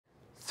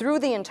through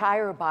the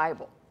entire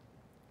Bible,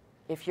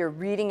 if you're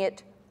reading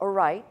it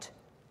aright,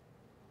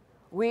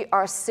 we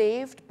are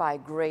saved by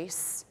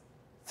grace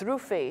through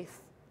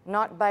faith,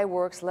 not by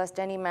works, lest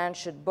any man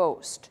should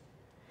boast.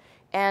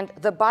 And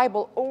the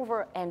Bible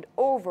over and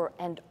over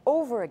and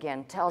over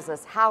again tells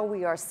us how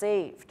we are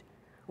saved.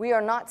 We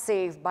are not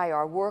saved by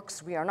our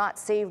works. We are not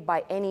saved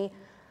by any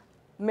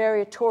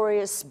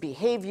meritorious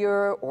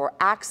behavior or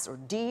acts or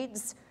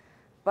deeds,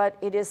 but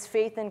it is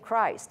faith in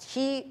Christ.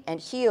 He and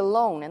He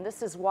alone. And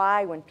this is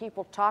why when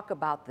people talk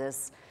about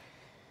this,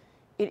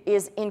 it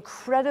is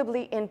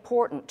incredibly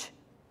important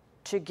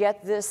to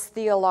get this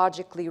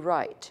theologically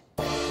right.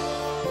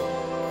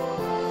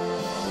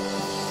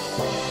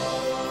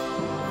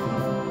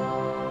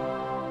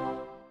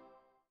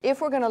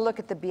 If we're going to look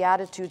at the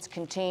Beatitudes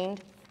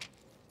contained,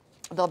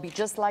 they'll be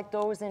just like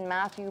those in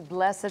Matthew.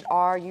 Blessed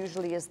are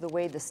usually is the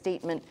way the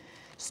statement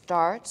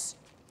starts.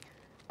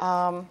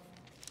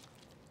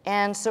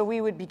 And so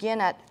we would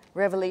begin at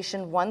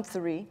Revelation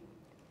 1:3.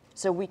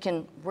 So we're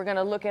going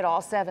to look at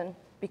all seven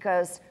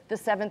because the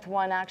seventh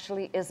one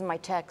actually is my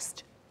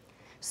text.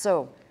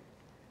 So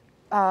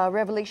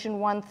Revelation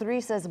 1:3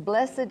 says,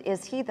 Blessed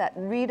is he that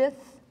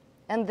readeth,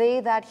 and they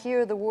that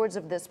hear the words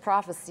of this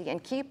prophecy,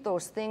 and keep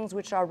those things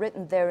which are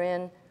written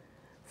therein,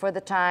 for the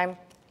time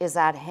is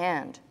at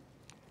hand.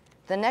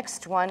 The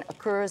next one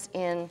occurs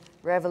in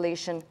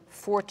Revelation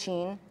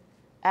 14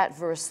 at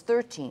verse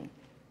 13.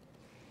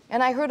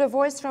 And I heard a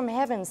voice from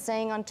heaven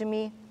saying unto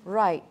me,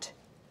 Write,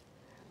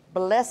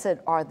 Blessed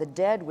are the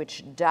dead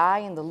which die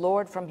in the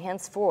Lord from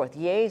henceforth.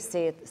 Yea,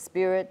 saith the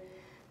Spirit,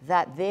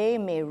 that they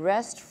may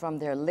rest from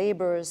their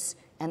labors,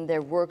 and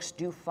their works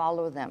do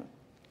follow them.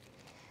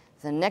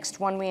 The next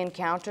one we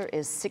encounter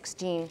is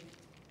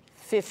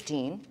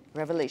 16:15,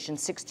 Revelation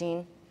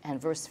 16 and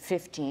verse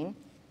 15.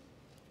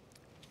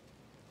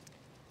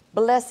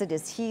 Blessed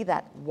is he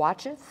that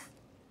watcheth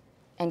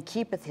and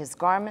keepeth his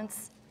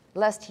garments,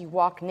 lest he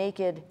walk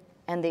naked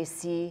and they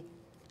see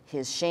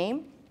his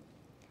shame.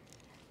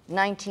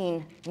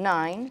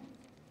 19:9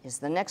 is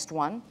the next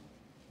one.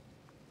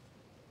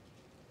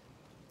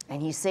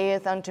 And he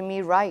saith unto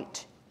me,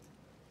 Write,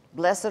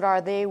 Blessed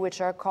are they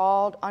which are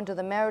called unto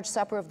the marriage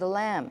supper of the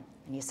Lamb.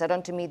 And he said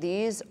unto me,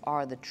 These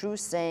are the true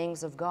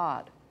sayings of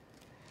God.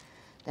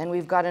 Then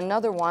we've got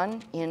another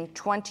one in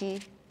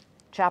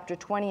chapter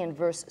 20 and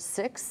verse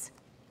 6.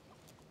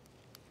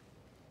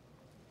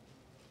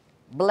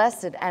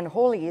 Blessed and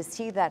holy is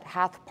he that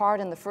hath part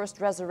in the first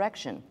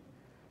resurrection.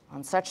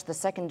 On such the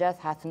second death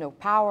hath no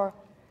power,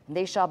 and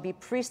they shall be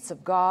priests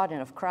of God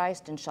and of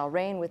Christ, and shall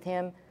reign with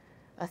him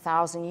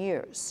 1,000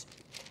 years.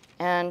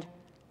 And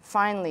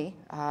finally,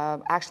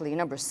 actually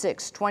number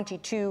 6,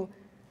 22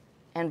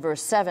 and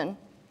verse 7.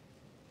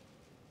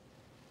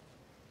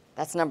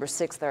 That's number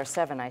 6, there are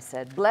 7 I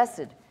said.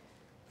 Blessed,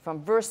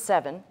 from verse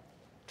 7,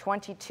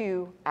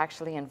 22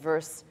 actually in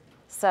verse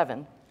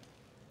 7.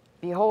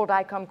 Behold,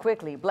 I come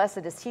quickly. Blessed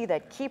is he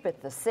that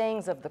keepeth the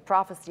sayings of the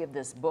prophecy of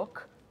this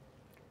book.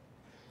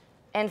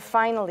 And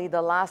finally,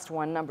 the last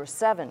one, number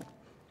 7.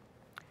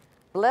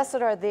 Blessed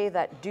are they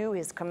that do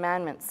his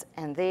commandments,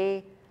 and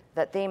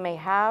that they may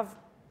have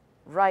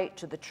right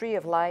to the tree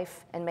of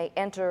life, and may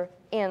enter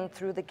in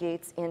through the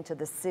gates into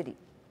the city.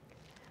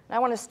 And I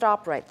want to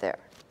stop right there.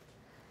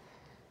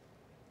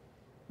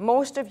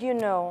 Most of you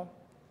know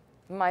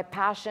my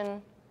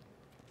passion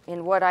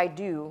in what I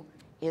do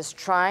is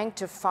trying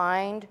to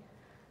find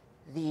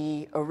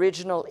the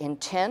original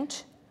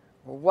intent,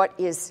 or what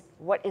is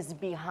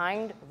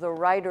behind the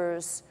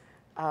writer's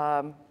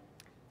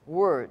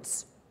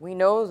words. We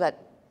know that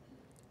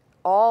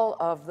all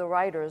of the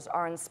writers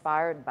are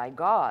inspired by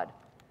God.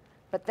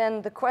 But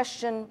then the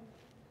question,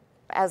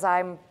 as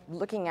I'm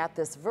looking at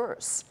this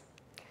verse,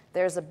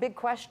 there's a big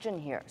question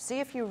here. See,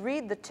 if you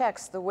read the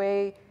text the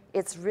way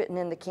it's written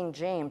in the King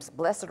James,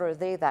 Blessed are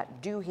they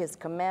that do his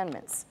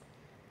commandments,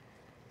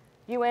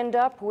 you end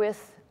up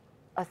with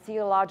a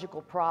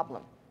theological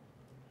problem.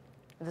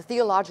 The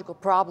theological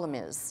problem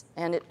is,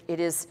 and it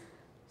is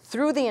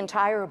through the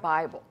entire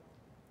Bible,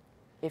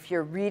 if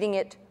you're reading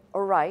it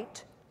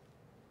aright,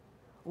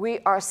 we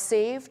are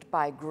saved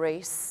by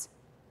grace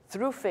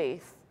through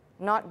faith,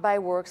 not by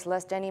works,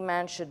 lest any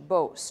man should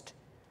boast.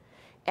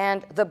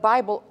 And the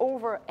Bible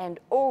over and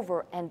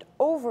over and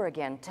over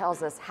again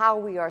tells us how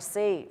we are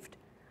saved.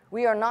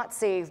 We are not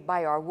saved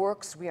by our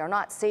works. We are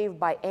not saved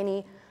by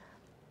any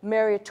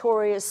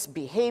meritorious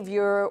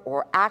behavior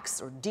or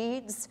acts or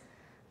deeds,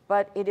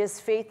 but it is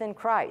faith in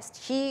Christ.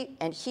 He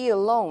and He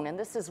alone. And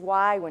this is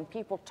why when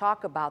people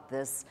talk about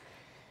this,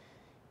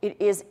 it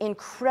is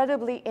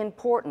incredibly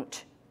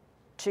important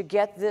to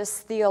get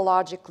this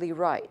theologically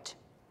right.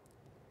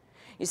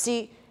 You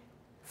see,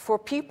 for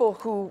people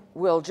who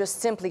will just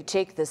simply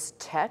take this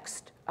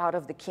text out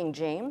of the King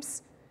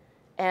James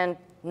and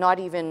not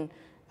even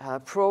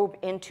probe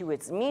into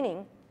its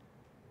meaning,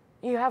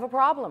 you have a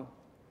problem,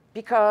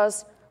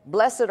 because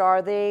blessed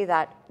are they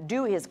that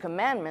do his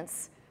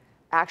commandments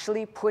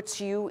actually puts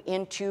you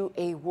into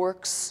a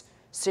works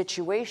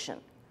situation.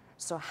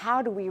 So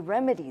how do we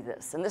remedy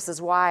this? And this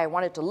is why I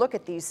wanted to look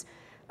at these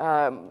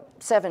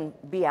 7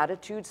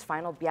 beatitudes,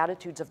 final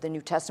beatitudes of the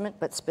New Testament,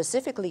 but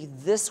specifically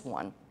this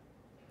one.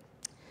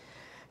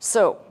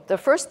 So the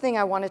first thing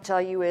I want to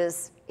tell you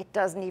is it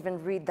doesn't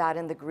even read that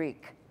in the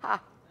Greek.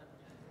 Ha!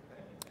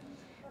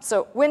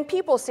 So when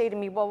people say to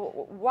me,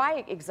 well,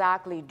 why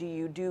exactly do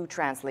you do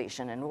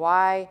translation and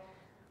why?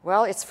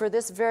 Well, it's for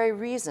this very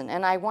reason.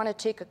 And I want to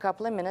take a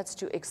couple of minutes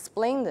to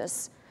explain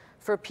this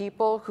for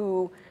people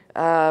who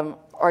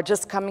are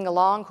just coming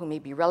along, who may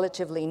be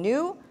relatively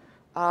new,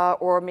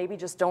 or maybe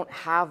just don't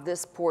have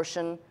this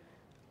portion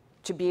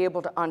to be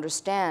able to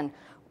understand.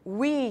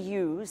 We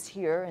use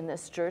here in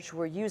this church,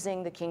 we're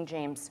using the King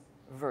James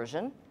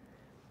Version,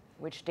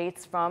 which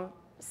dates from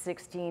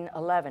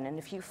 1611. And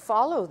if you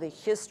follow the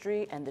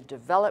history and the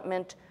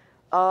development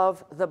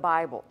of the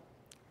Bible,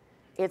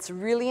 it's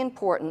really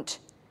important,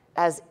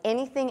 as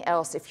anything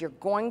else, if you're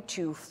going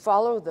to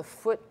follow the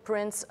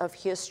footprints of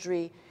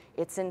history,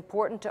 it's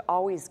important to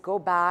always go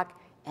back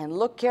and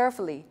look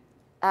carefully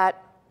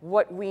at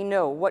what we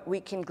know, what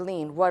we can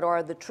glean, what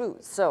are the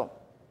truths. So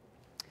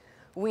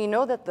we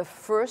know that the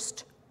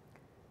first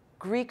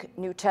Greek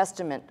New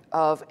Testament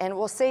of, and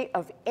we'll say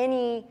of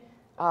any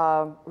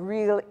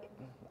real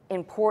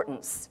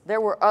importance.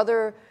 There were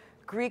other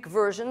Greek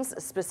versions,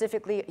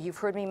 specifically, you've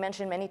heard me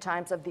mention many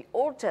times, of the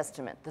Old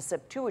Testament, the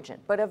Septuagint,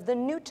 but of the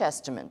New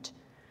Testament,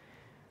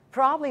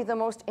 probably the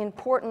most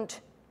important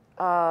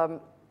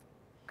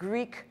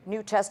Greek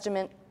New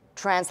Testament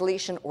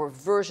translation or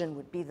version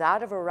would be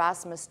that of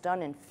Erasmus,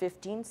 done in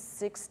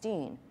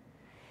 1516.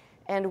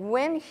 And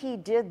when he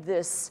did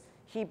this,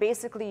 he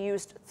basically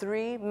used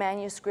 3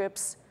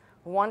 manuscripts,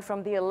 one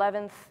from the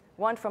 11th,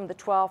 one from the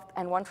 12th,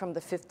 and one from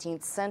the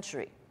 15th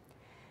century.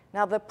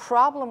 Now, the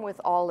problem with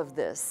all of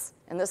this,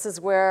 and this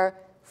is where,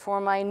 for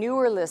my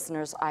newer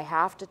listeners, I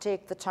have to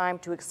take the time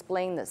to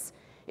explain this.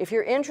 If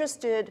you're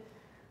interested,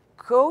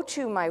 go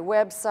to my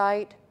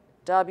website,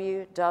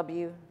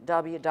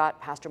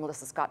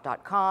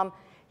 www.pastormelissascott.com.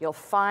 You'll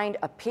find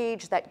a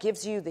page that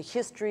gives you the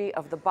history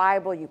of the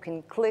Bible. You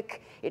can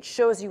click. It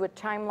shows you a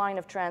timeline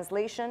of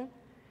translation.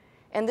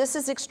 And this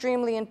is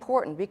extremely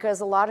important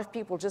because a lot of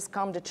people just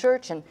come to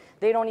church and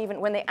they don't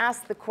even, when they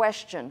ask the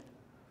question,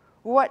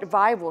 what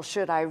Bible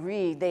should I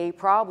read? They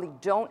probably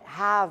don't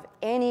have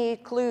any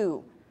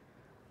clue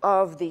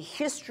of the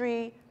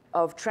history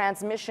of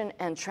transmission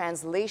and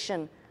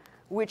translation,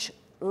 which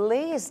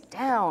lays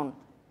down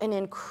an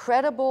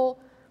incredible,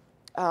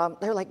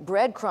 they're like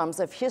breadcrumbs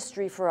of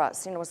history for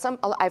us. You know,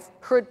 I've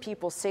heard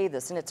people say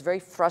this, and it's very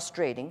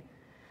frustrating.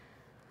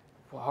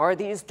 Well, are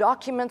these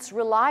documents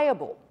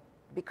reliable?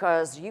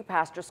 Because you,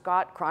 Pastor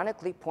Scott,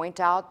 chronically point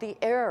out the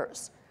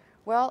errors.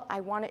 Well,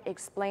 I want to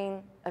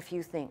explain a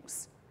few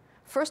things.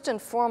 First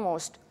and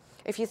foremost,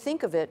 if you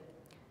think of it,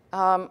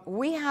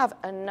 we have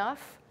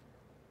enough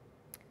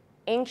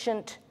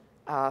ancient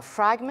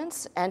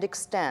fragments and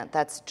extant.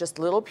 That's just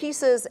little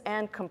pieces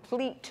and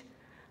complete.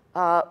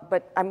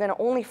 But I'm going to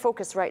only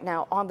focus right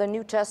now on the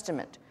New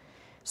Testament.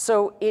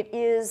 So it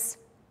is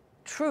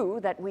true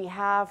that we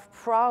have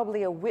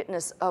probably a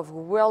witness of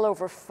well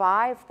over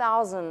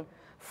 5,000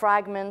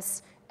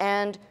 fragments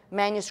and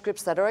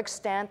manuscripts that are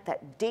extant,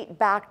 that date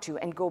back to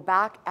and go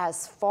back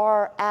as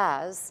far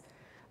as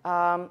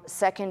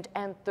 2nd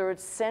and 3rd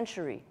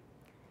century.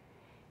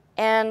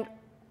 And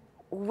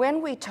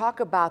when we talk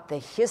about the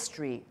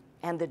history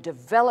and the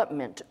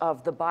development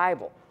of the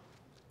Bible,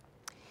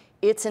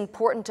 it's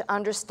important to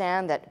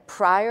understand that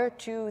prior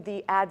to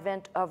the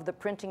advent of the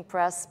printing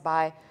press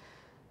by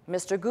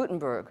Mr.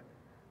 Gutenberg,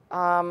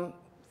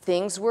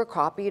 things were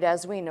copied,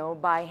 as we know,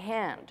 by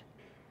hand.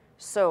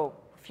 So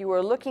if you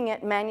were looking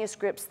at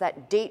manuscripts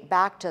that date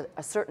back to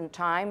a certain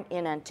time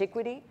in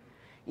antiquity,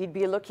 you'd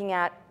be looking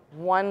at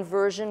one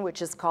version,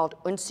 which is called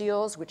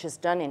uncials, which is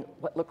done in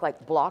what look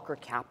like block or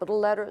capital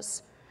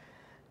letters.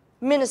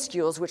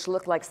 Minuscules, which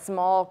look like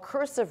small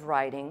cursive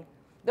writing.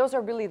 Those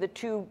are really the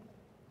two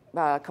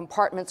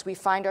compartments we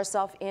find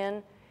ourselves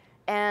in.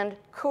 And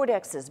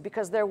codexes,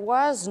 because there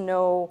was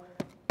no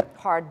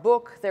hard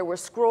book. There were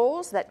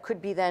scrolls that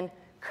could be then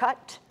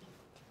cut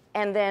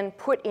and then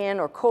put in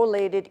or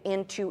collated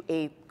into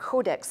a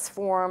codex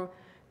form,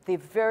 the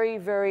very,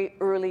 very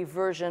early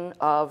version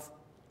of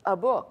a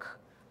book,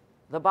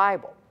 the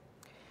Bible.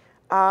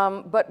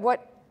 But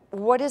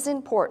what is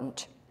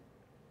important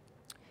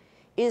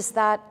is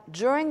that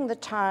during the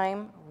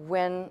time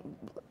when,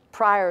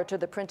 prior to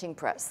the printing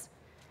press,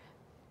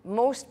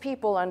 most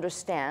people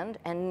understand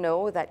and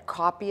know that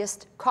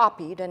copyists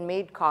copied and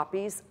made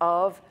copies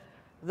of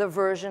the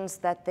versions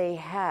that they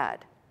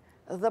had.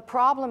 The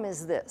problem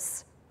is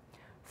this.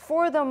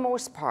 For the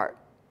most part,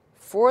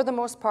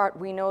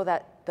 we know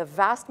that the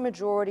vast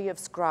majority of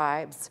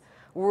scribes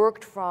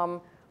worked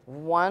from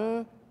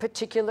one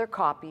particular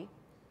copy,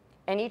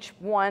 and each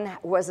one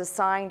was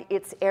assigned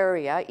its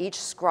area. Each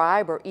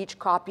scribe or each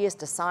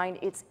copyist assigned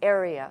its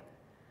area.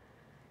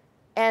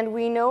 And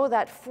we know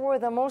that for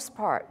the most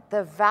part,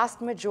 the vast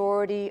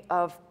majority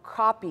of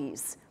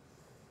copies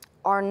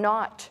are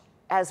not,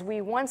 as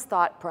we once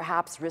thought,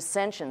 perhaps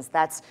recensions.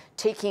 That's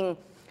taking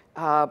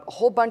a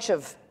whole bunch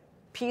of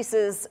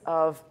pieces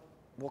of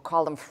we'll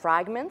call them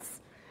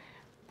fragments,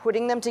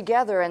 putting them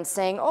together and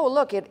saying, oh,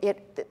 look,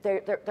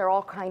 they're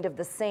all kind of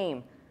the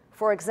same.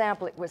 For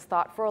example, it was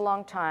thought for a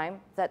long time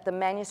that the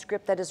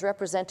manuscript that is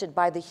represented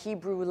by the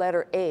Hebrew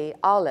letter A,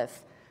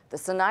 Aleph, the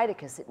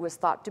Sinaiticus, it was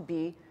thought to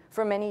be,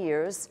 for many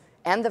years,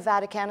 and the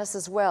Vaticanus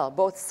as well,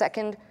 both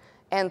second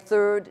and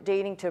third,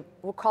 dating to,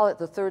 we'll call it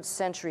the 3rd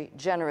century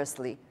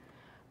generously,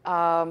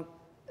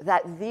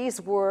 that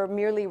these were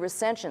merely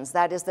recensions,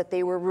 that is, that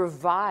they were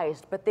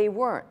revised, but they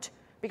weren't,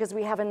 because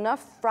we have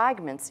enough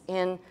fragments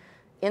in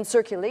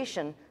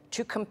circulation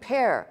to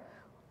compare.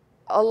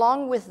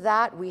 Along with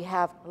that, we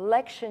have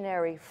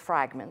lectionary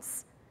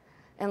fragments.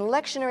 And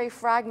lectionary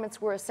fragments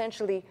were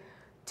essentially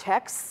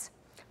texts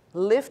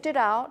lifted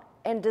out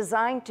and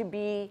designed to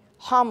be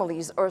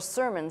homilies or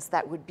sermons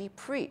that would be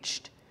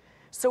preached.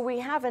 So we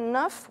have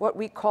enough what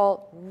we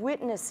call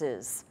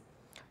witnesses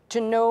to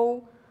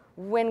know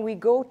when we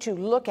go to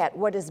look at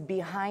what is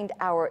behind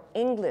our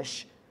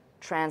English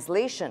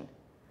translation,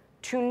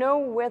 to know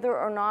whether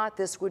or not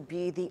this would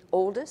be the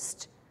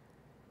oldest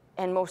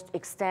and most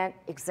extant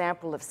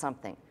example of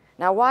something.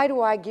 Now, why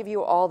do I give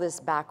you all this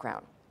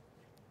background?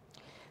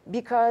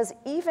 Because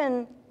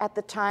even at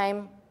the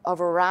time of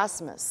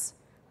Erasmus,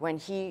 when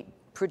he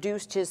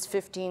produced his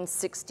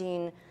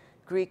 1516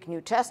 Greek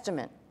New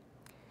Testament,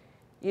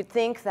 you'd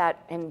think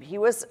that, and he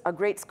was a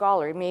great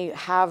scholar, he may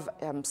have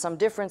some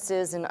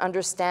differences in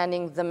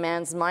understanding the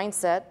man's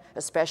mindset,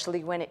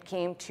 especially when it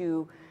came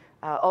to,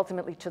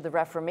 ultimately to the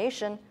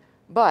Reformation,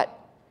 but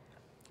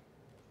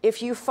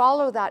if you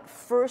follow that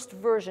first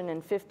version in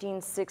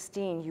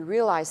 1516, you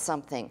realize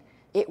something.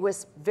 It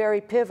was very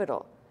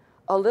pivotal.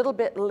 A little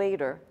bit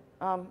later,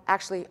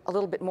 actually a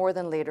little bit more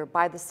than later,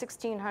 by the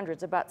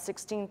 1600s, about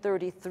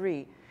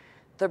 1633,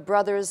 the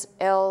brothers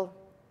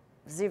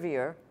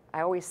Elsevier,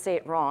 I always say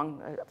it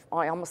wrong,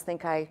 I almost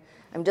think I'm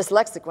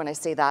dyslexic when I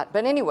say that,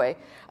 but anyway,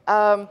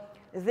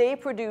 they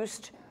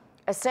produced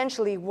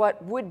essentially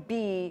what would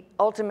be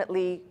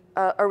ultimately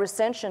a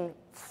recension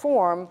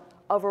form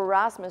of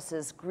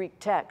Erasmus's Greek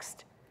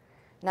text.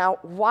 Now,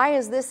 why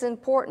is this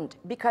important?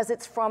 Because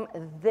it's from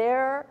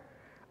their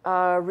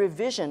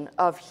revision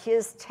of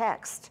his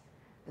text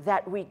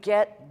that we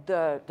get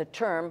the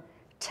term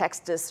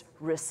textus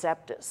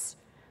receptus.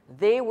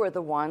 They were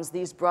the ones,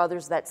 these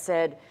brothers, that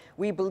said,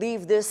 we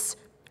believe this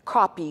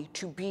copy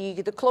to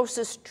be the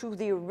closest to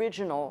the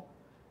original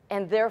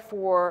and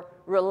therefore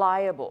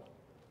reliable,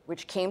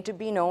 which came to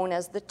be known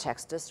as the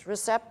textus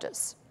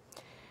receptus.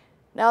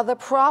 Now, the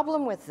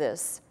problem with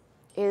this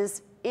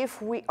is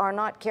if we are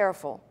not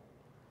careful,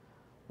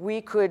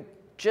 we could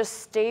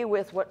just stay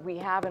with what we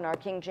have in our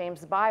King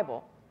James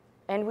Bible,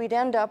 and we'd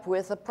end up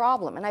with a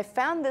problem. And I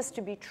found this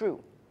to be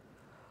true.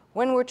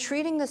 When we're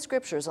treating the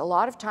scriptures, a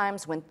lot of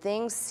times when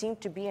things seem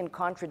to be in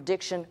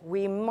contradiction,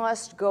 we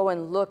must go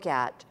and look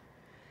at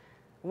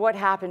what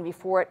happened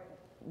before it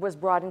was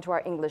brought into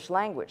our English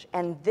language.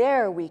 And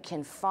there we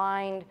can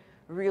find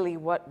really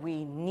what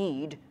we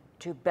need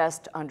to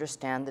best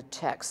understand the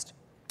text.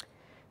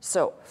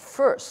 So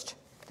first,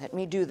 let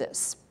me do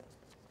this.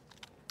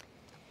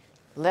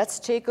 Let's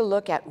take a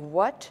look at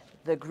what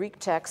the Greek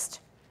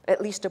text,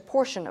 at least a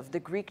portion of the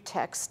Greek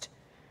text,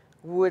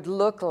 would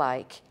look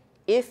like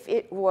if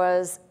it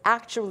was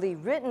actually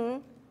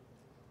written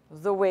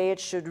the way it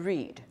should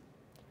read.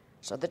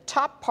 So the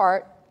top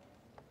part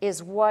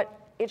is what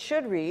it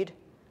should read.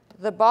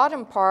 The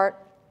bottom part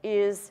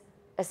is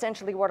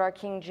essentially what our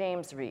King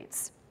James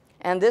reads.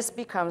 And this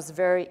becomes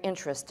very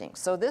interesting.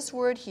 So this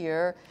word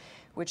here,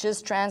 which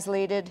is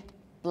translated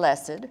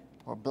blessed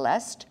or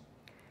blessed,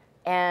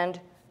 and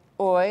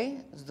oi,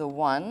 the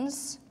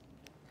ones,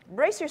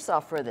 brace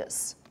yourself for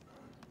this,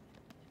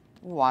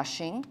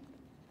 washing.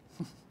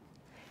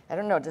 I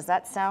don't know, does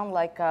that sound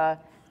like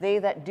they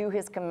that do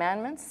his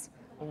commandments?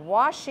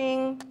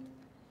 Washing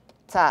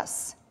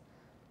tas,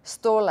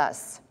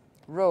 stolas,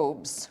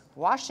 robes,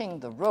 washing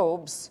the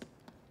robes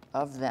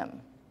of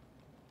them.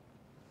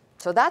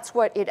 So that's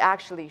what it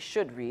actually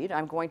should read.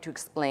 I'm going to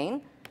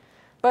explain.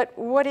 But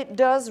what it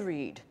does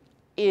read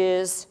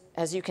is,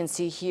 as you can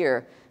see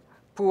here,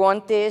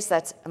 puontes,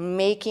 that's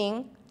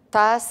making,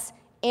 tas,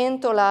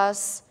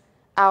 entolas,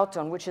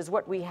 auton, which is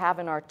what we have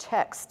in our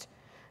text.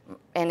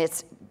 And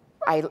it's,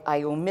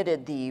 I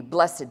omitted the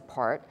blessed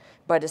part,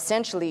 but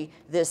essentially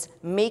this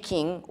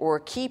making or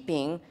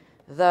keeping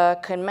the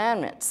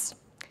commandments.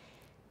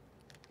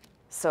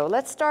 So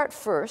let's start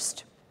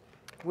first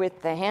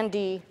with the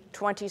handy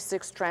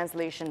 26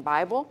 translation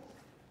Bible.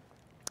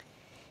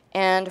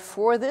 And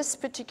for this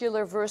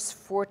particular verse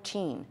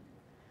 14,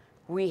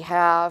 we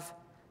have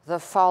the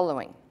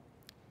following.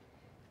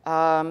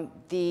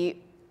 The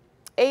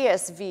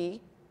ASV,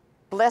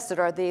 blessed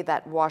are they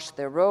that wash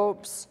their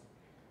robes.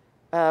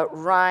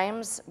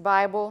 Rhymes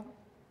Bible,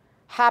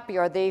 happy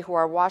are they who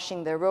are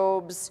washing their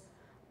robes.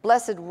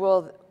 Blessed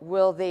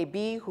will they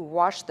be who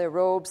wash their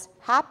robes.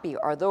 Happy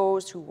are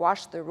those who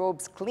wash their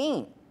robes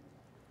clean.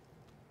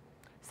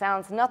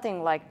 Sounds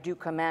nothing like do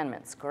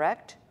commandments,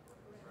 correct?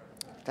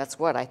 That's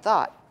what I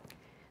thought.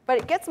 But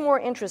it gets more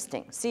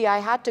interesting. See, I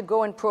had to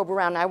go and probe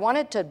around. I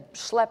wanted to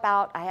schlep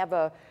out. I have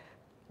a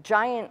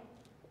giant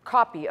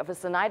copy of a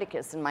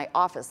Sinaiticus in my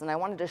office, and I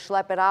wanted to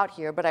schlep it out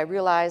here, but I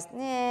realized,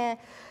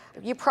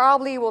 you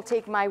probably will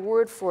take my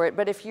word for it.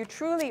 But if you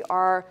truly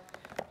are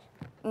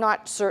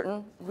not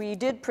certain, we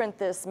did print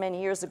this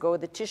many years ago,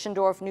 the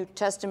Tischendorf New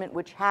Testament,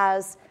 which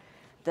has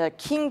the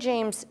King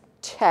James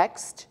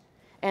text,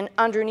 and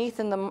underneath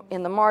in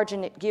the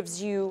margin it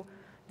gives you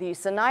the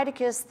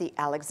Sinaiticus, the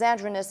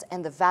Alexandrinus,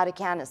 and the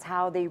Vaticanus,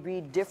 how they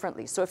read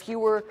differently. So if you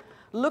were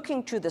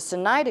looking to the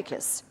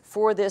Sinaiticus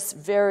for this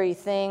very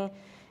thing,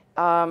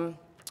 I'm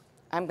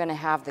going to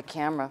have the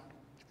camera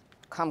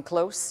come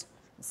close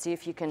and see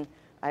if you can.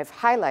 I've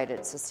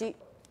highlighted. So see,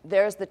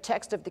 there's the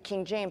text of the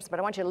King James, but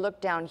I want you to look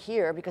down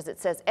here because it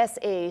says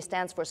SA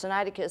stands for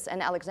Sinaiticus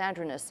and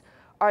Alexandrinus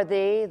are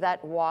they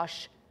that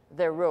wash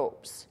their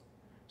robes.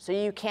 So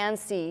you can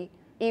see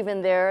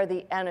even there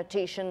the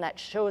annotation that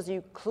shows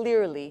you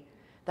clearly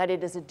that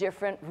it is a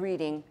different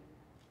reading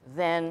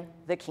than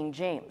the King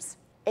James.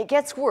 It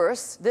gets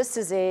worse. This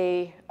is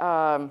a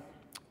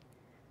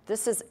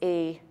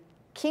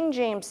King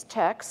James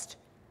text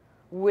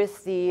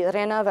with the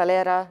Reina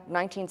Valera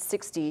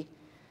 1960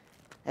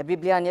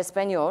 Biblia en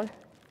Español.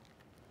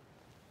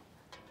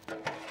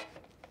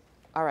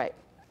 All right,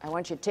 I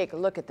want you to take a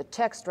look at the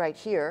text right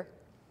here.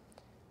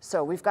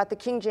 So we've got the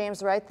King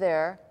James right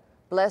there.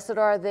 Blessed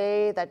are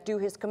they that do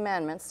his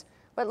commandments.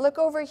 But look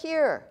over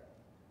here.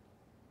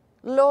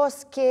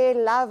 Los que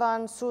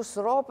lavan sus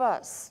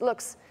ropas.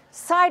 Looks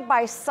side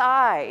by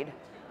side.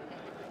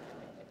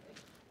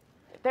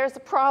 There's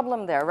a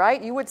problem there,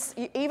 right? You would,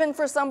 even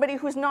for somebody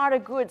who's not a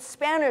good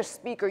Spanish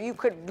speaker, you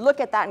could look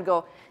at that and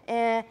go,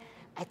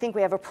 I think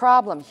we have a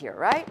problem here,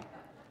 right?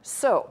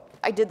 So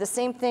I did the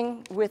same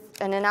thing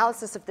with an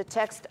analysis of the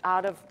text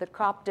out of the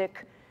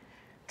Coptic.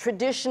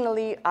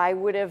 Traditionally, I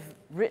would have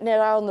written it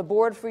out on the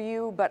board for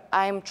you, but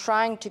I'm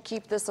trying to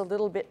keep this a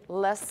little bit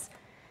less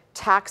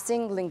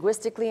taxing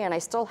linguistically, and I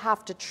still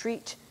have to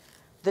treat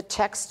the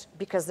text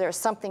because there's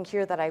something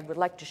here that I would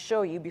like to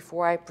show you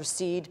before I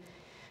proceed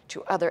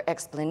to other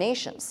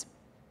explanations.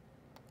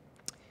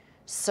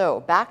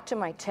 So back to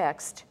my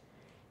text,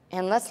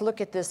 and let's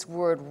look at this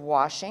word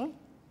washing.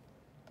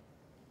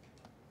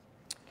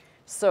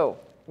 So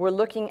we're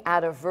looking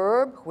at a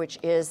verb, which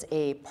is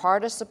a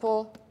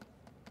participle.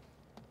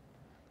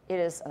 It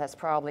is, that's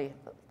probably,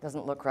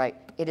 doesn't look right.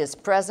 It is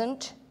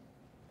present,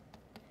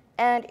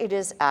 and it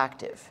is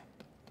active.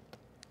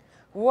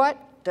 What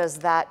does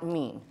that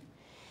mean?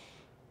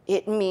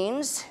 It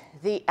means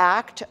the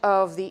act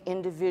of the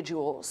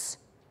individuals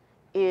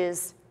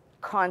is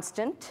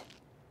constant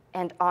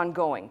and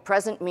ongoing.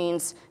 Present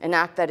means an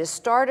act that is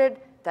started,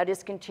 that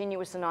is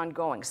continuous and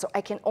ongoing. So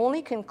I can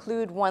only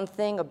conclude one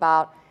thing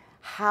about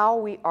how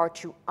we are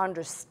to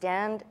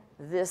understand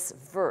this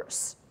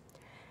verse.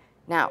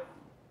 Now,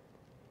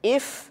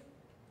 if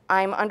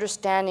I'm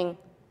understanding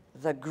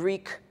the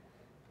Greek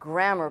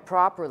grammar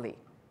properly,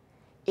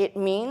 it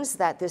means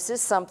that this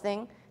is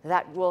something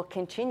that will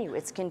continue.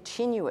 It's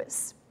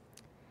continuous.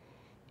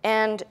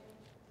 And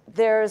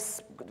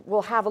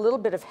we'll have a little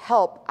bit of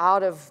help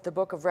out of the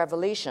book of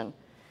Revelation.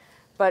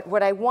 But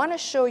what I want to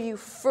show you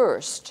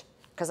first,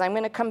 because I'm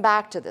going to come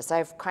back to this.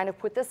 I've kind of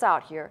put this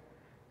out here,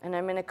 and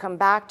I'm going to come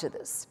back to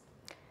this.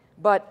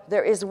 But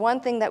there is one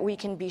thing that we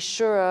can be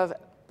sure of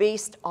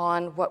based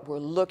on what we're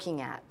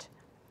looking at.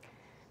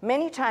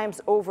 Many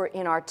times over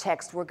in our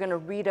text, we're going to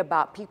read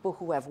about people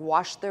who have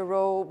washed their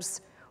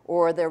robes,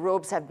 or their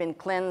robes have been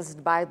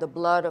cleansed by the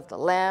blood of the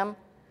Lamb.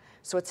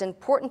 So it's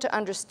important to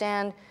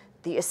understand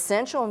the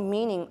essential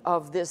meaning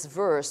of this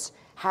verse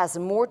has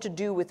more to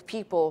do with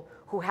people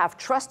who have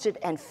trusted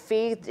and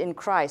faithed in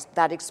Christ.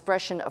 That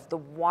expression of the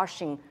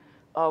washing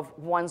of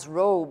one's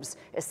robes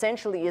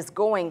essentially is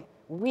going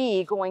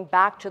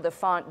back to the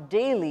font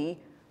daily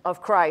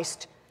of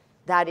Christ.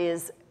 That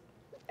is,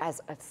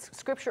 as a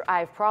scripture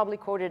I've probably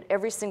quoted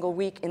every single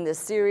week in this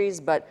series,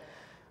 but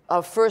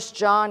of 1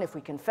 John, if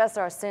we confess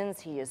our sins,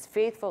 he is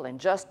faithful and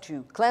just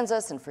to cleanse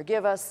us and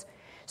forgive us.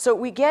 So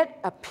we get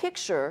a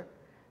picture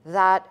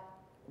that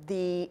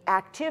the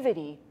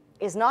activity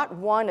is not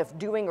one of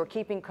doing or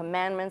keeping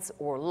commandments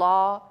or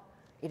law.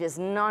 It is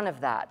none of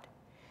that.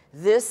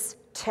 This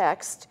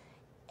text,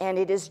 and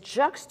it is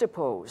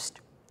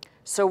juxtaposed.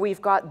 So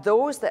we've got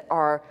those that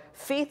are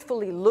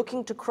faithfully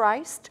looking to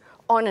Christ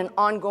on an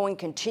ongoing,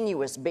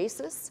 continuous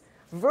basis,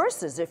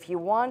 versus, if you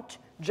want,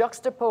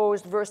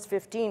 juxtaposed verse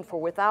 15,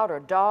 for without are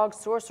dogs,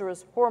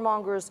 sorcerers,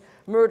 whoremongers,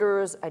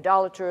 murderers,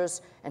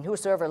 idolaters, and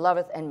whosoever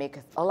loveth and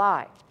maketh a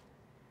lie.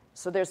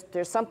 So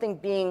there's something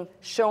being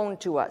shown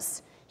to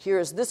us.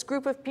 Here's this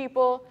group of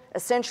people,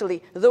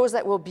 essentially those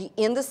that will be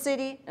in the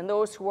city and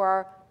those who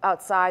are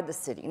outside the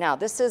city. Now,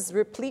 this is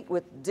replete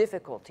with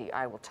difficulty,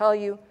 I will tell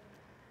you,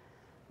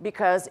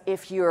 because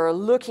if you're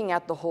looking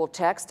at the whole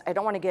text, I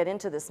don't want to get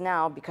into this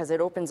now because it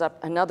opens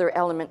up another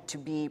element to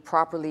be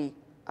properly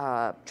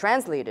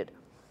translated.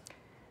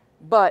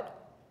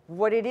 But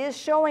what it is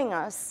showing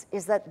us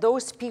is that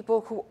those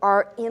people who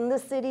are in the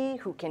city,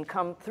 who can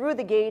come through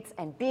the gates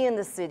and be in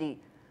the city,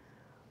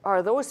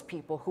 are those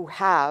people who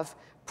have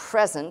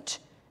present,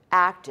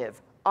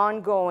 active,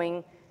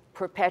 ongoing,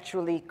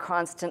 perpetually,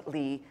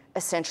 constantly,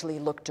 essentially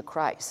look to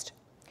Christ.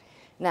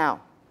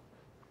 Now,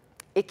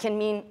 it can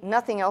mean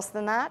nothing else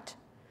than that.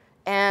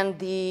 And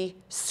the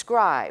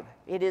scribe,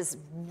 it is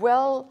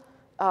well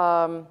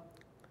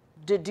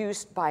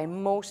deduced by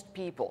most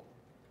people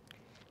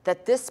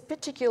that this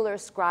particular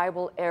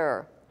scribal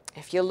error,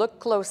 if you look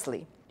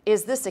closely,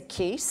 is this a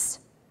case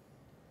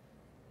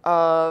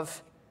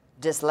of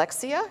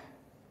dyslexia?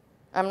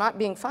 I'm not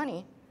being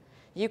funny.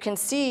 You can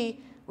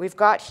see we've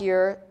got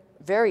here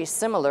very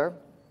similar,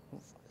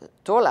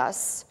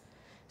 tolas.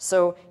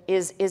 So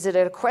is it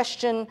a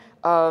question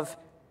of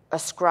a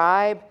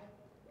scribe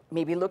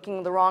maybe looking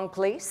in the wrong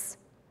place,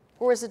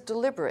 or is it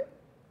deliberate?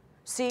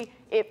 See,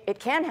 it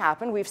can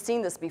happen. We've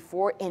seen this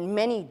before in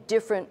many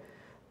different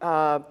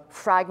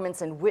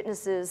fragments and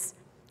witnesses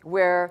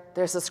where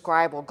there's a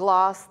scribal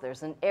gloss,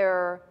 there's an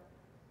error,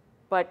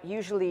 but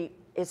usually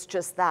it's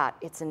just that,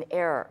 it's an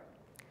error.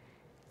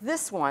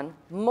 This one,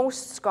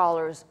 most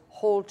scholars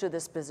hold to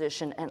this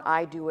position, and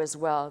I do as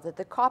well, that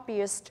the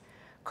copyist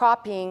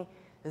copying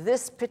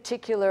this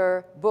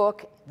particular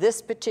book,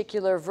 this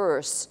particular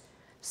verse,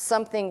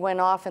 something went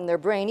off in their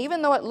brain,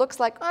 even though it looks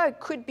like, oh, it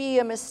could be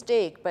a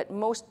mistake, but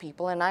most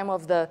people, and I'm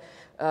of the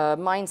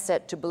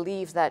mindset to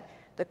believe that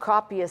the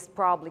copyist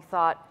probably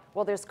thought,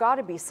 well, there's got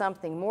to be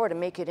something more to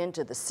make it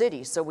into the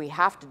city, so we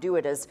have to do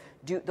it as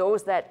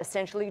those that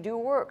essentially do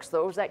works,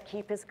 those that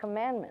keep his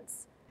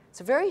commandments. It's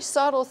a very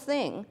subtle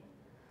thing,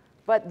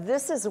 but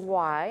this is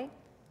why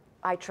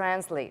I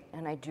translate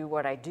and I do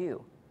what I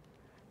do.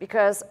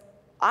 Because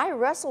I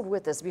wrestled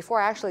with this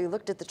before I actually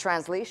looked at the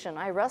translation.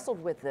 I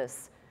wrestled with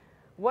this.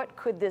 What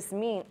could this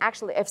mean?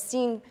 Actually, I've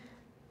seen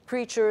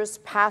preachers,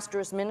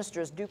 pastors,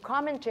 ministers do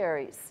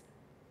commentaries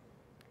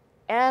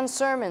and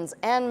sermons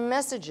and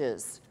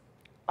messages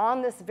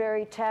on this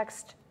very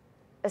text,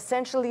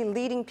 essentially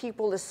leading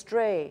people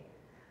astray.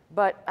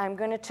 But I'm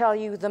going to tell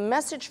you the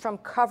message from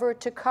cover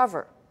to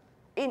cover.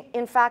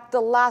 In fact,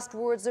 the last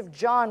words of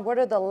John, what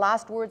are the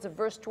last words of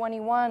verse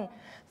 21?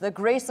 The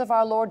grace of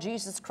our Lord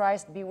Jesus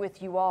Christ be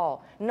with you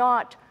all.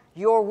 Not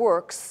your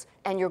works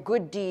and your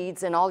good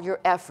deeds and all your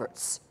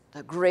efforts.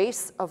 The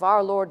grace of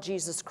our Lord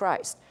Jesus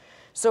Christ.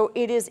 So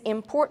it is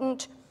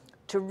important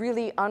to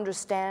really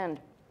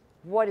understand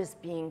what is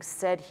being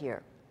said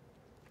here.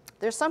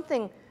 There's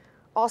something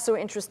also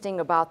interesting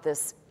about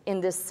this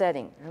in this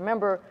setting.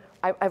 Remember,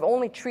 I've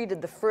only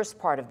treated the first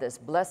part of this.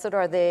 Blessed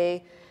are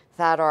they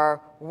that are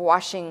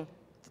washing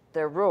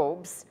their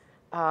robes,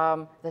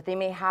 that they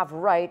may have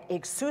right,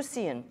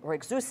 exousian or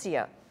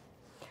exousia,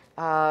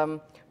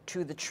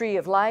 to the tree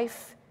of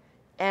life,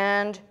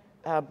 and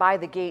by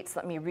the gates,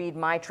 let me read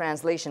my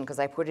translation because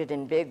I put it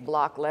in big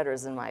block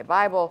letters in my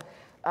Bible,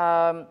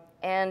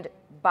 and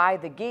by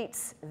the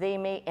gates they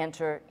may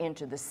enter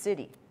into the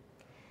city.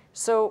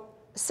 So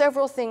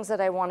several things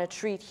that I want to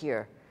treat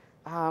here.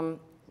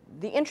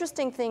 The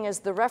interesting thing is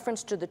the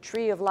reference to the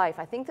tree of life.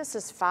 I think this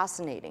is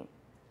fascinating.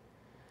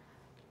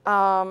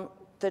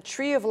 The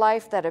tree of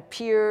life that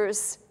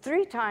appears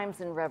 3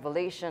 times in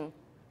Revelation.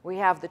 We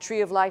have the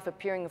tree of life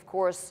appearing, of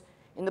course,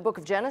 in the book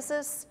of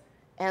Genesis,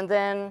 and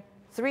then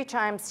 3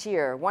 times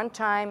here. One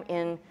time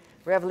in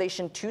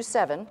Revelation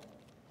 2:7.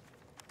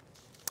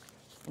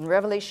 In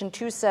Revelation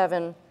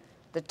 2:7,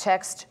 the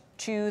text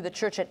to the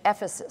church at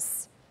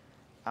Ephesus.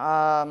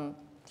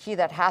 He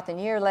that hath an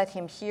ear, let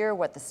him hear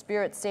what the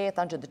Spirit saith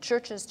unto the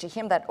churches. To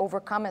him that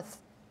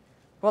overcometh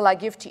will I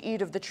give to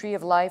eat of the tree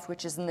of life,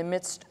 which is in the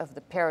midst of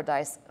the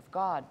paradise of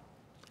God.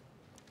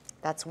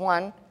 That's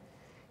one.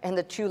 And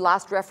the 2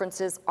 last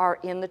references are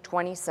in the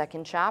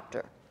 22nd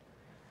chapter.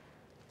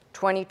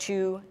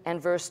 22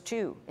 and verse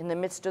 2, in the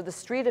midst of the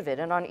street of it,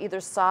 and on either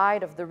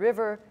side of the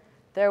river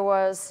there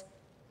was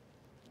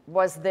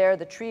there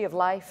the tree of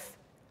life,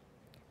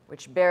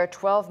 which bare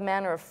 12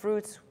 manner of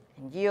fruits,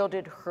 and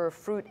yielded her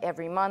fruit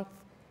every month,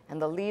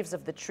 and the leaves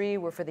of the tree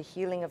were for the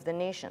healing of the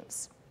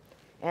nations.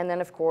 And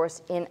then, of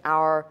course, in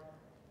our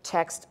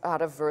text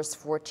out of verse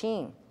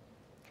 14.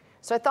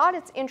 So I thought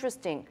it's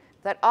interesting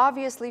that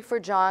obviously for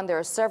John there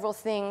are several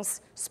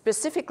things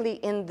specifically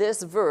in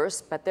this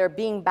verse, but they're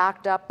being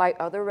backed up by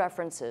other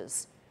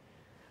references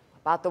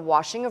about the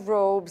washing of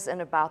robes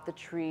and about the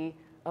tree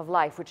of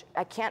life, which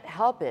I can't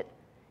help it.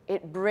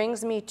 It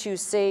brings me to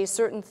say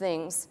certain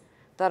things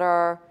that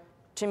are,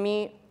 to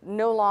me,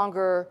 no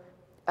longer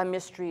a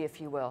mystery, if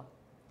you will.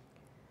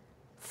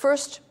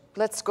 First,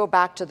 let's go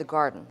back to the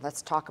garden.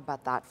 Let's talk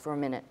about that for a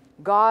minute.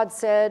 God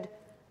said,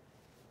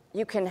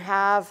 you can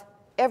have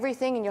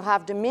everything and you'll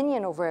have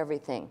dominion over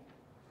everything.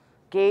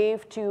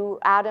 Gave to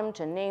Adam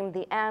to name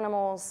the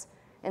animals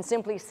and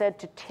simply said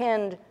to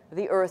tend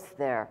the earth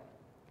there.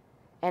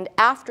 And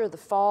after the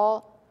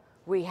fall,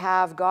 we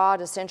have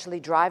God essentially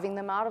driving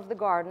them out of the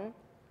garden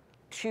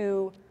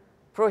to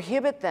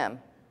prohibit them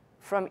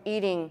from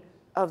eating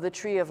of the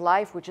tree of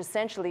life, which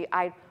essentially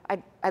I'd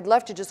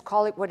love to just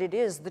call it what it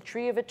is, the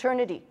tree of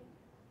eternity,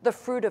 the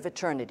fruit of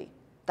eternity.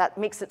 That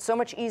makes it so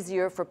much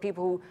easier for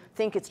people who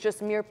think it's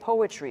just mere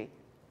poetry.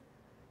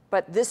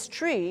 But this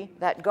tree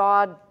that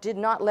God did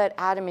not let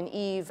Adam and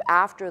Eve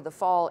after the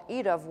fall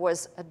eat of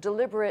was a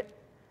deliberate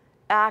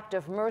act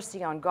of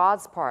mercy on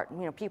God's part.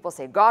 You know, people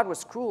say God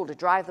was cruel to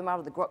drive them out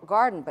of the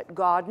garden, but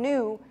God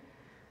knew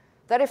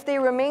that if they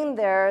remained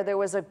there, there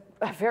was a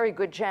very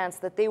good chance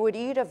that they would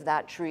eat of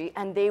that tree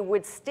and they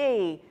would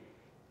stay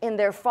in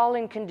their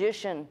fallen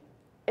condition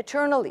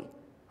eternally,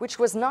 which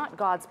was not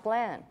God's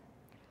plan.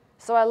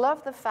 So I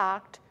love the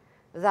fact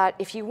that,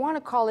 if you want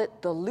to call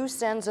it the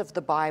loose ends of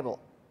the Bible,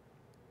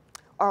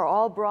 are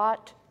all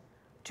brought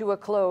to a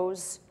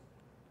close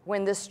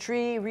when this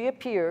tree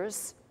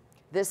reappears.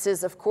 This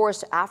is, of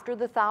course, after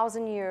the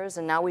 1,000 years,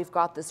 and now we've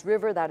got this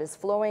river that is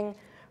flowing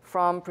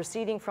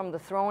proceeding from the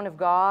throne of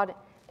God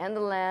and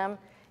the Lamb,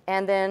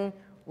 and then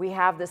we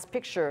have this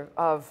picture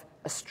of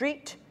a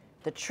street,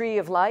 the tree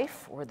of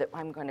life, or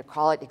I'm going to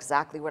call it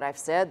exactly what I've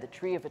said, the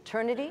tree of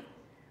eternity,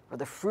 or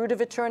the fruit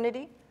of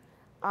eternity,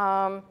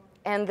 and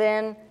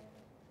then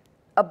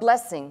a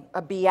blessing,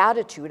 a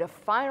beatitude, a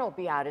final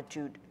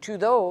beatitude to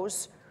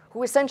those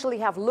who essentially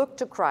have looked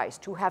to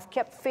Christ, who have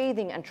kept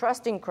faithing and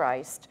trusting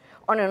Christ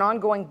on an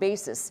ongoing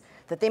basis,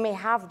 that they may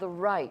have the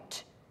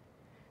right.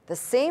 The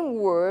same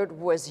word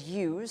was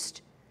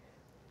used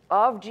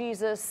of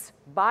Jesus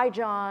by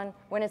John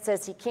when it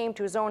says he came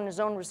to his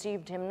own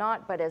received him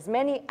not, but as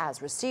many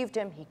as received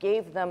him, he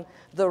gave them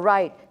the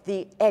right,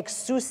 the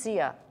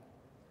exousia,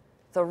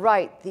 the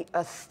right, the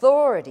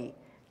authority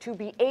to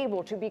be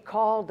able to be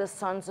called the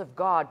sons of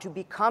God, to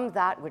become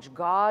that which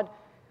God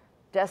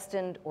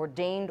destined,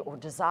 ordained, or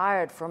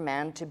desired for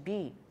man to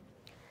be.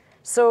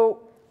 So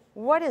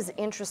what is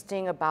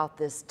interesting about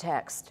this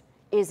text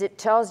is it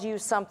tells you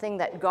something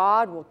that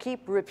God will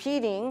keep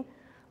repeating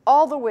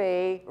all the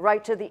way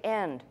right to the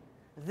end.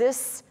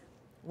 This,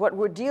 what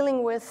we're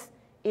dealing with,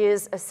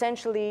 is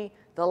essentially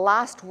the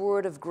last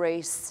word of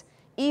grace,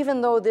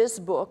 even though this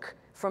book,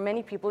 for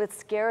many people, it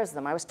scares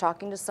them. I was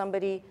talking to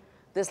somebody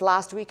this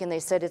last week, and they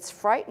said it's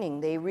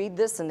frightening. They read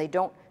this, and they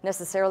don't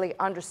necessarily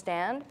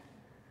understand,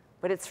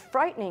 but it's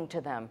frightening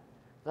to them,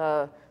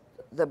 the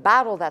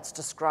battle that's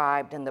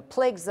described and the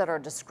plagues that are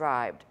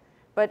described.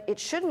 But it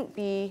shouldn't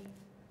be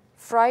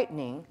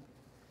frightening.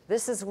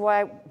 This is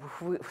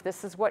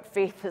what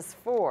faith is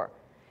for.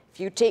 If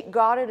you take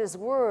God at his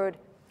word,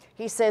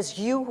 he says,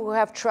 you who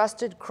have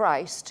trusted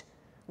Christ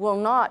will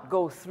not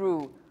go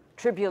through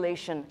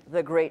tribulation,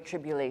 the great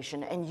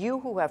tribulation, and you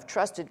who have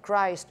trusted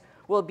Christ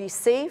will be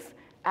safe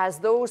as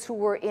those who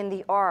were in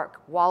the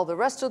ark. While the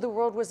rest of the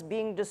world was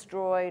being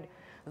destroyed,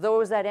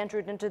 those that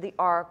entered into the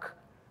ark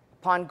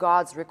upon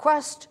God's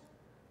request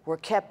were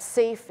kept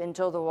safe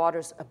until the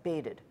waters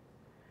abated.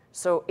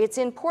 So it's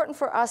important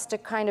for us to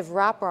kind of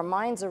wrap our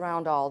minds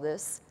around all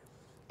this.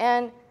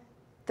 And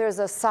there's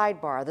a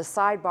sidebar. The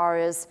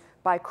sidebar is,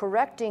 by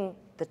correcting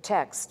the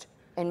text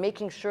and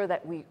making sure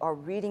that we are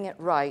reading it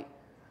right,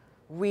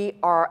 we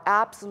are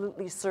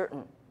absolutely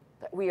certain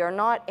that we are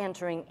not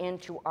entering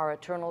into our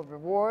eternal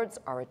rewards,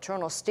 our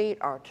eternal state,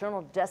 our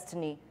eternal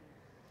destiny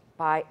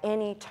by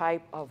any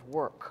type of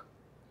work.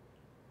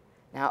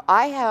 Now,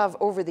 I have,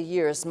 over the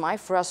years, my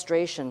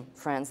frustration,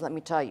 friends, let me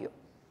tell you,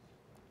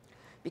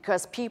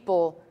 because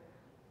people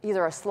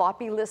either are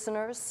sloppy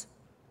listeners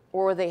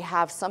or they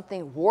have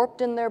something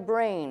warped in their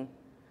brain.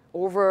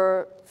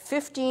 Over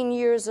 15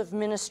 years of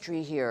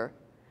ministry here,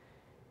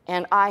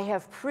 and I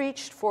have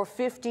preached for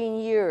 15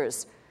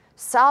 years,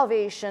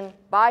 salvation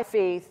by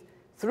faith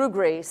through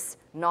grace,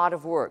 not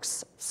of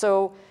works.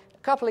 So a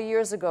couple of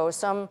years ago,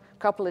 some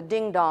couple of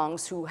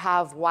ding-dongs who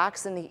have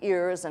wax in the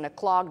ears and a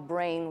clogged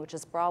brain, which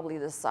is probably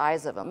the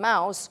size of a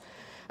mouse,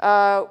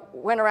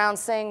 went around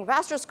saying,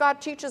 Pastor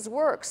Scott teaches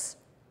works.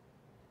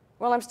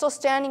 Well, I'm still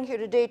standing here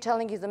today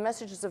telling you the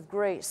messages of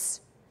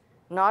grace,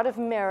 not of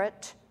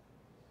merit.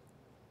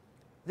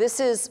 This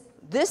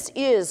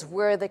is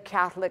where the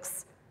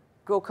Catholics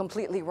go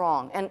completely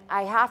wrong. And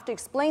I have to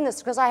explain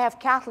this because I have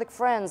Catholic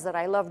friends that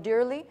I love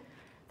dearly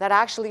that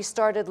actually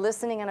started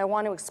listening, and I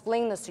want to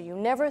explain this so you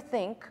never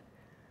think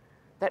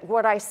that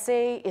what I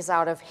say is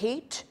out of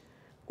hate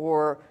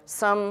or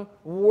some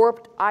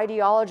warped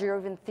ideology or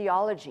even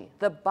theology.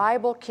 The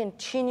Bible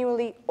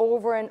continually,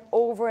 over and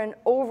over and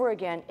over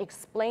again,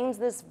 explains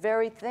this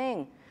very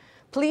thing.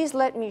 Please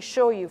let me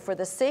show you, for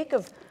the sake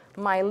of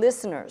my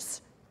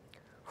listeners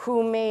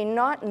who may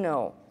not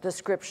know the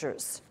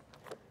scriptures,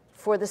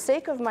 for the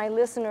sake of my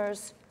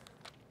listeners,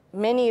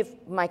 many of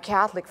my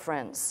Catholic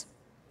friends,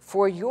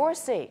 for your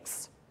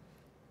sakes,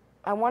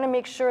 I want to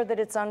make sure that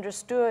it's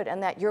understood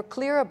and that you're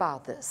clear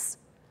about this.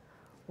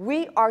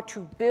 We are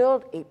to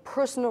build a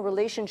personal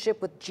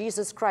relationship with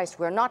Jesus Christ.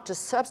 We're not to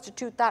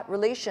substitute that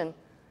relation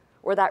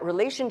or that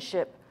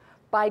relationship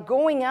by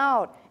going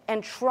out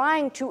and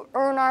trying to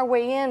earn our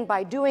way in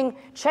by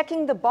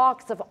checking the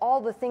box of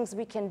all the things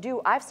we can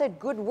do. I've said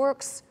good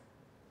works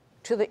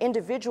to the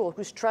individual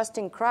who's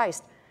trusting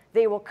Christ.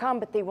 They will come,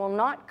 but they will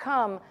not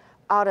come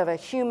out of a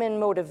human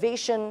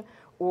motivation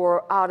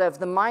or out of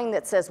the mind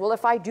that says, well,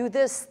 if I do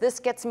this, this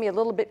gets me a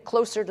little bit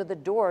closer to the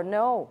door.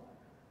 No.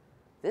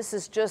 This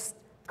is just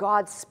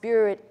God's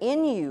Spirit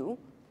in you,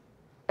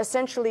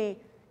 essentially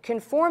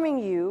conforming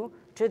you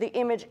to the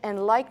image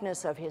and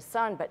likeness of his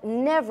Son, but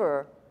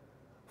never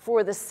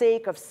for the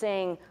sake of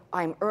saying,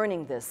 I'm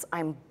earning this,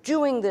 I'm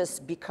doing this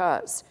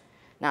because.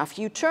 Now, if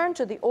you turn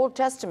to the Old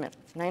Testament,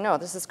 and I know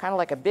this is kind of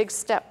like a big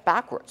step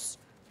backwards,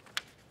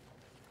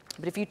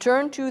 but if you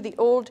turn to the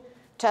Old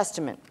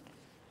Testament,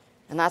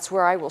 and that's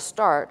where I will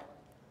start,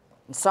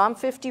 in Psalm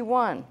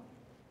 51,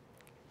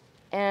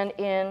 and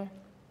in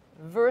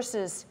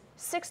verses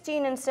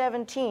 16 and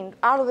 17,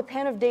 out of the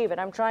pen of David,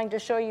 I'm trying to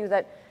show you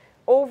that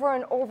over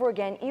and over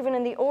again, even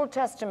in the Old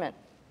Testament,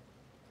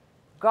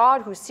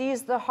 God who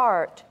sees the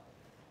heart,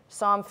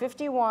 Psalm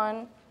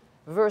 51,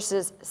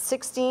 verses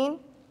 16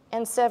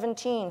 and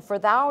 17, for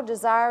thou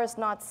desirest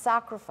not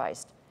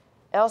sacrifice,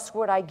 else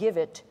would I give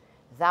it.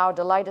 Thou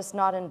delightest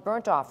not in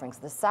burnt offerings.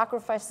 The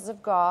sacrifices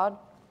of God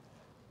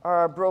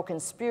are a broken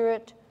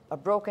spirit, a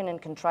broken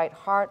and contrite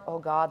heart, O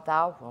God,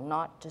 thou wilt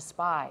not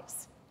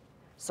despise.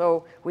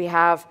 So we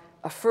have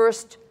a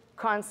first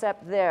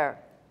concept there.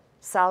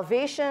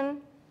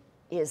 Salvation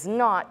is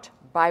not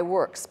by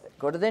works.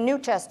 Go to the New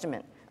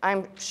Testament.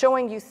 I'm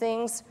showing you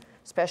things,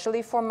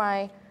 especially for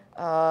my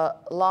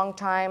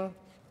longtime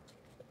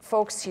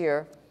folks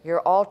here,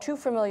 you're all too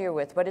familiar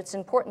with, but it's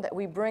important that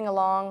we bring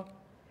along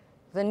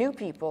the new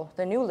people,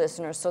 the new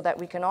listeners, so that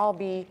we can all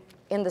be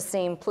in the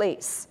same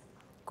place.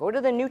 Go to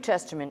the New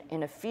Testament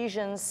in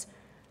Ephesians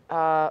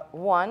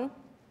 1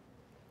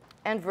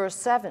 and verse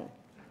 7.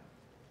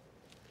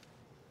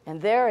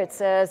 And there it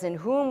says, in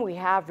whom we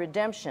have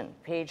redemption,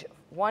 page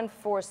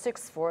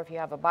 1464, if you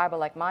have a Bible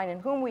like mine, in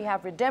whom we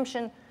have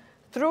redemption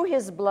through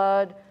his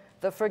blood,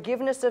 the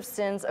forgiveness of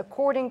sins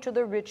according to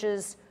the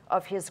riches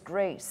of his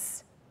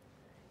grace.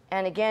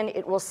 And again,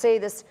 it will say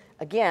this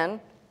again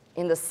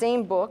in the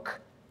same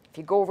book. If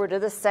you go over to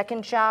the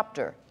second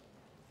chapter,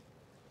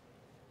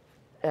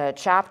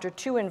 chapter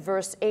 2 and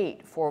verse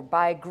 8, for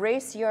by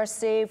grace ye are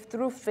saved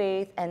through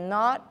faith, and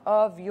not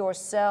of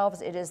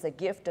yourselves, it is the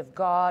gift of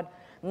God,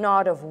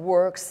 not of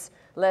works,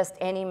 lest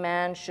any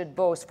man should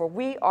boast. For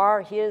we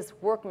are his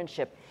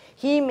workmanship.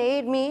 He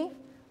made me,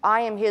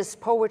 I am his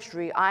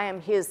poetry, I am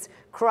his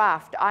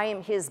craft, I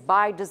am his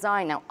by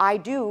design. Now, I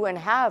do and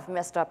have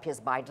messed up his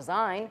by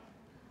design,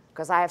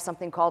 because I have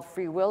something called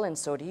free will, and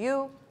so do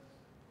you.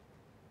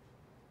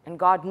 And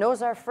God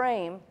knows our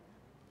frame,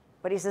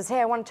 but he says,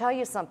 hey, I want to tell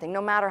you something.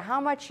 No matter how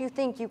much you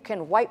think you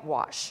can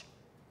whitewash.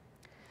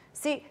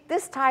 See,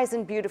 this ties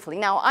in beautifully.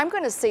 Now, I'm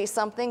going to say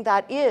something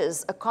that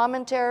is a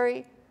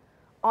commentary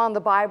on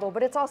the Bible,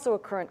 but it's also a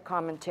current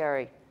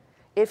commentary.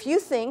 If you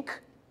think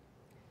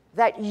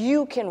that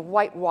you can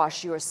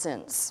whitewash your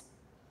sins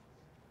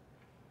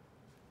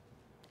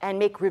and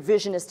make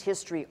revisionist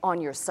history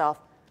on yourself,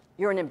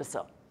 you're an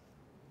imbecile.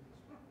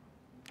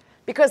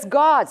 Because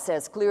God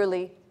says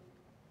clearly,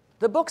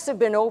 the books have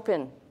been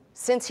open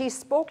since he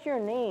spoke your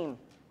name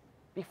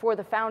before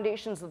the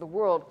foundations of the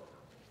world,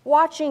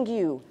 watching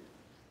you,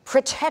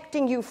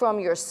 protecting you from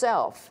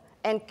yourself,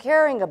 and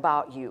caring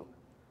about you.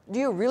 Do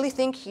you really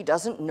think he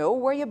doesn't know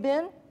where you've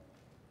been?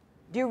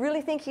 Do you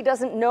really think he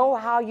doesn't know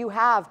how you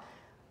have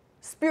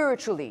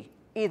spiritually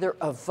either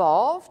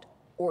evolved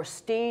or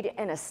stayed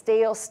in a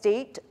stale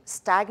state,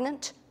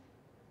 stagnant?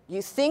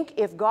 You think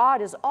if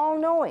God is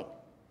all-knowing,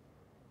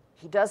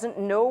 he doesn't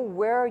know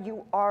where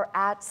you are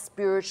at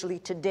spiritually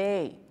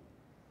today.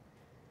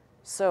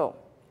 So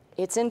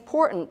it's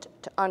important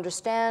to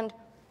understand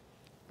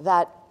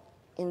that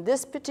in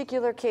this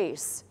particular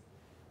case,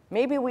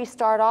 maybe we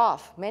start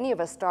off, many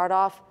of us start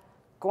off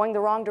going the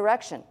wrong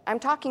direction. I'm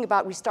talking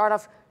about we start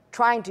off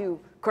trying to,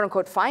 quote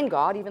unquote, find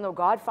God, even though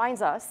God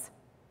finds us.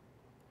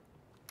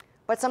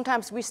 But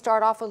sometimes we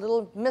start off a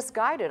little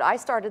misguided. I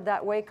started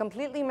that way,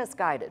 completely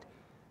misguided.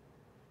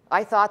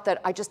 I thought that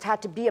I just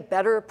had to be a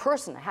better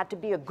person. I had to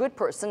be a good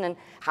person. And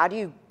how do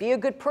you be a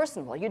good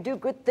person? Well, you do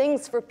good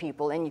things for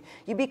people, and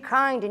you be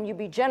kind, and you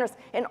be generous,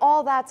 and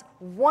all that's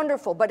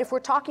wonderful. But if we're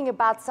talking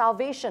about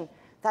salvation,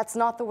 that's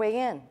not the way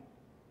in.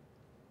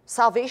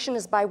 Salvation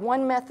is by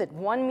one method,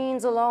 one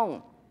means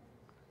alone.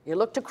 You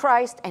look to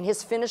Christ and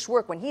his finished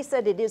work. When he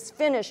said it is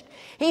finished,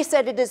 he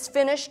said it is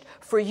finished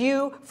for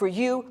you, for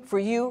you, for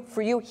you,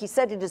 for you. He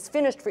said it is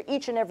finished for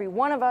each and every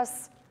one of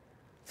us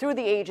through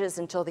the ages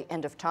until the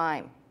end of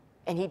time.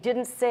 And he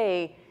didn't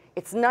say,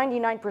 it's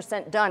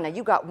 99% done, now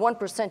you got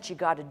 1% you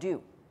got to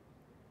do.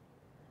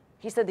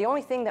 He said the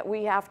only thing that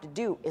we have to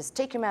do is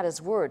take him at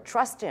his word,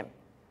 trust him,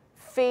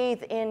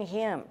 faith in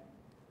him.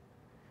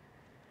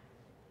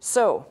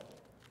 So,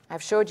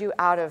 I've showed you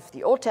out of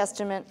the Old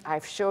Testament,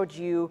 I've showed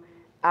you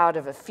out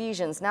of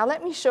Ephesians. Now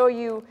let me show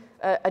you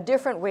a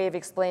different way of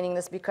explaining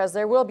this, because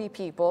there will be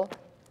people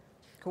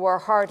who are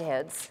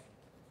hardheads,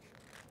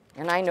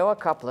 and I know a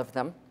couple of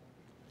them.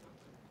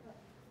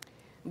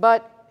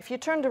 But if you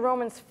turn to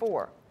Romans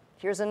 4,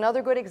 here's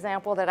another good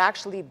example that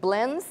actually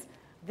blends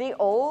the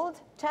Old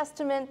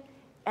Testament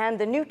and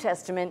the New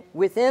Testament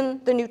within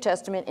the New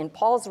Testament in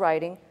Paul's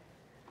writing,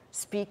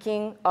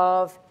 speaking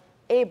of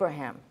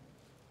Abraham.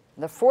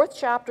 The 4th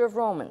chapter of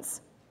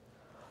Romans.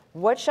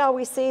 What shall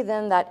we say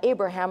then that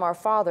Abraham our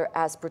father,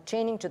 as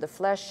pertaining to the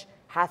flesh,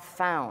 hath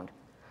found?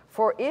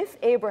 For if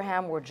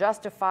Abraham were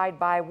justified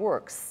by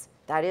works,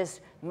 that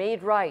is,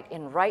 made right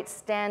in right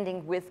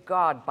standing with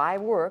God by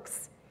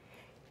works,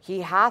 he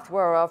hath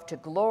whereof to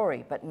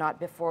glory, but not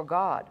before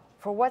God.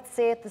 For what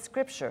saith the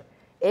Scripture?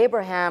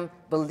 Abraham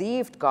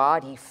believed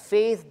God, he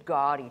faithed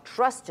God, he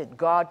trusted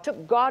God,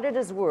 took God at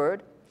his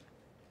word,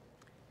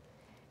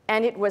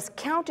 and it was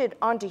counted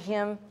unto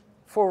him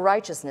for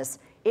righteousness.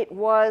 It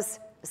was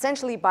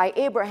essentially by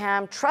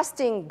Abraham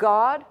trusting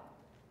God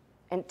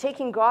and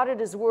taking God at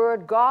his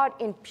word, God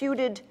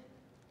imputed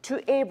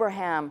to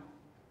Abraham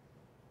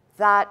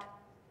that,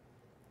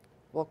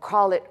 we'll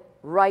call it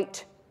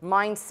right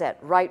mindset,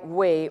 right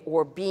way,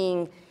 or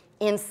being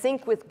in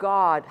sync with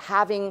God,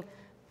 having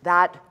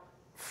that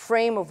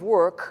frame of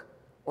work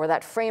or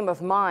that frame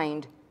of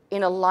mind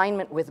in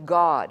alignment with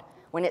God.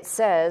 When it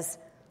says,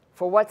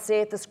 for what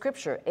saith the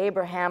Scripture?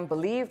 Abraham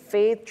believed,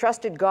 faith,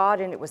 trusted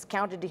God, and it was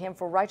counted to him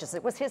for righteousness.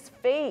 It was his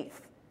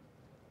faith.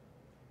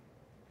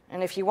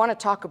 And if you want to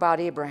talk about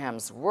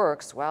Abraham's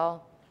works,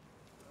 well,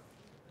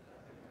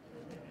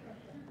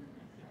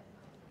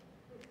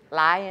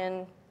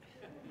 lying,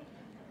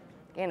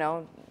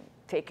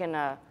 taking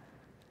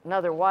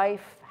another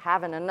wife,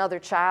 having another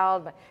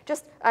child.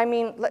 Just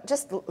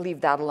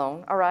leave that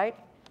alone, all right?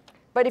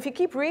 But if you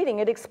keep reading,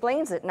 it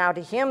explains it. Now,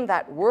 to him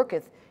that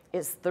worketh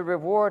is the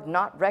reward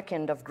not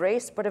reckoned of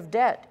grace, but of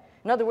debt.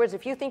 In other words,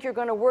 if you think you're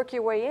going to work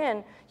your way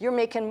in, you're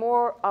making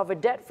more of a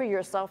debt for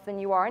yourself than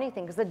you are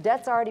anything, because the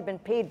debt's already been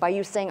paid by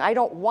you saying, I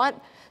don't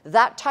want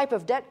that type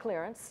of debt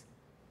clearance,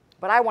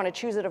 but I want to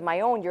choose it of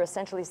my own. You're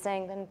essentially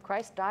saying, then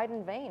Christ died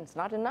in vain. It's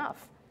not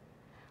enough.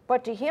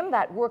 But to him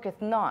that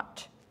worketh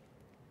not,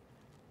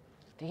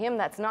 to him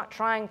that's not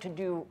trying to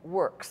do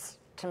works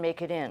to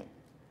make it in,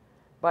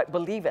 but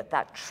believeth,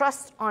 that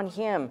trusts on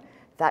him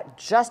that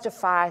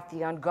justifieth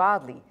the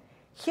ungodly,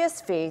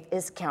 his faith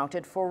is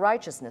counted for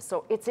righteousness.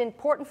 So it's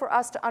important for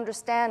us to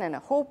understand, and I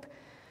hope,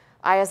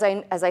 as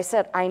I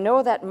said, I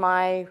know that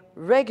my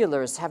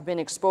regulars have been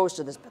exposed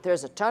to this, but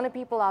there's a ton of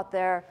people out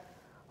there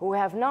who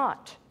have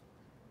not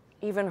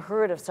even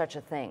heard of such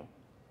a thing.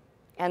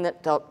 And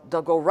that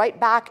they'll go right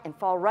back and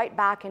fall right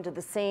back into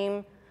the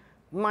same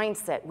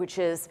mindset, which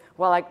is,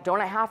 well,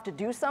 don't I have to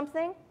do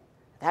something?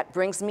 That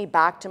brings me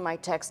back to my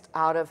text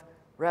out of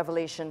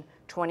Revelation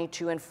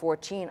 22 and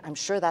 14. I'm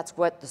sure that's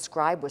what the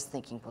scribe was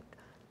thinking. But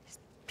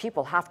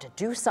people have to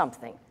do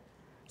something.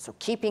 So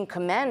keeping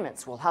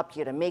commandments will help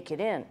you to make it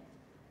in.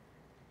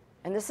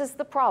 And this is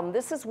the problem.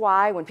 This is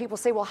why when people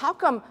say, well, how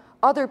come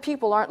other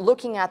people aren't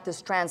looking at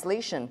this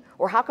translation?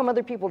 Or how come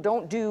other people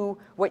don't do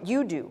what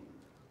you do?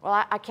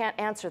 Well, I can't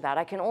answer that.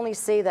 I can only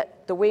say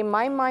that the way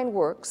my mind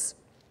works,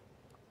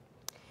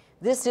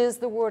 this is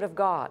the Word of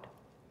God.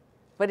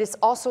 But it's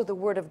also the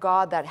Word of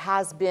God that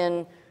has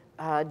been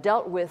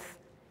dealt with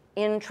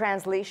in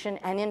translation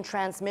and in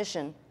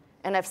transmission.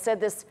 And I've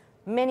said this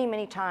many,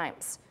 many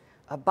times.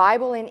 A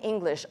Bible in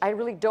English, I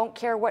really don't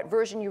care what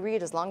version you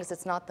read as long as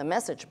it's not the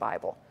Message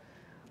Bible.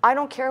 I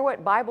don't care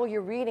what Bible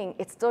you're reading,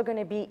 it's still going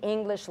to be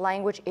English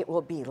language. It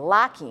will be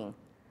lacking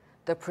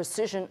the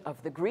precision of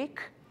the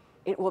Greek.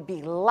 It will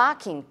be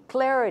lacking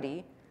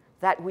clarity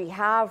that we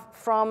have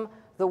from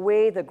the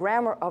way the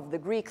grammar of the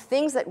Greek,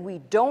 things that we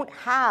don't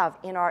have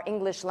in our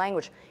English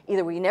language.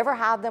 Either we never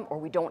had them or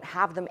we don't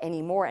have them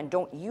anymore and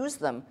don't use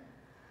them.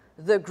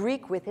 The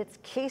Greek with its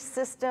case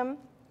system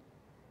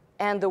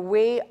and the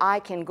way I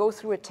can go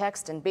through a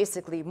text and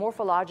basically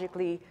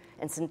morphologically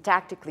and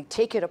syntactically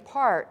take it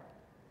apart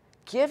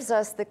gives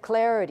us the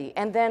clarity.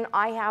 And then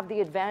I have the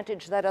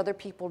advantage that other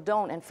people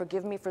don't, and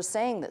forgive me for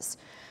saying this,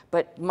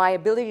 but my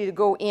ability to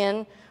go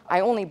in, I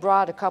only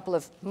brought a couple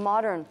of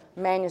modern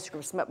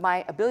manuscripts, but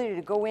my ability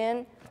to go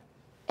in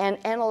and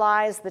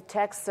analyze the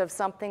texts of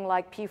something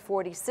like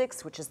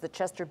P46, which is the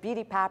Chester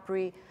Beatty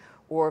Papyri,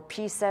 or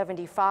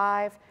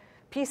P75.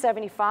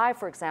 P75,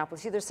 for example,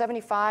 is either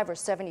 75 or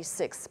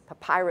 76,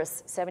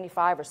 Papyrus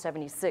 75 or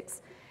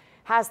 76,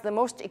 has the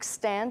most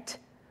extent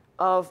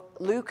of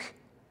Luke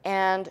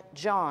and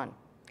John.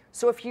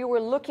 So if you were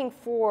looking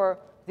for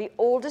the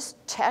oldest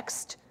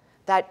text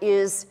that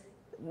is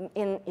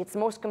in its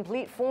most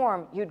complete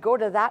form, you'd go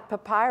to that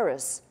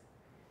papyrus.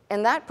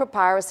 And that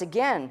papyrus,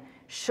 again,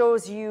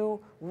 shows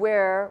you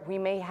where we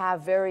may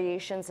have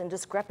variations and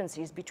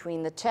discrepancies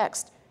between the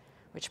text,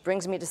 which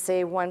brings me to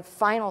say one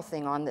final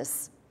thing on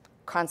this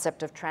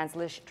concept of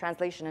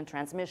translation and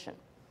transmission.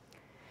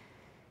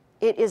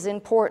 It is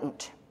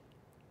important.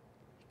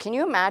 Can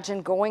you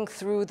imagine going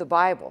through the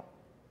Bible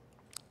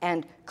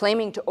and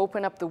claiming to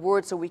open up the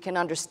Word so we can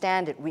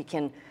understand it, we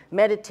can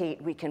meditate,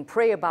 we can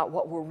pray about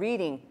what we're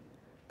reading,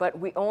 but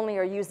we only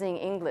are using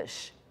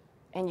English,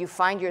 and you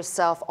find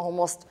yourself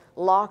almost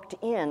locked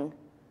in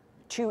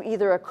to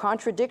either a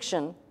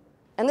contradiction,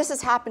 and this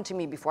has happened to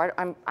me before.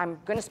 I'm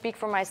going to speak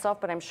for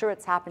myself, but I'm sure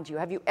it's happened to you.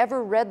 Have you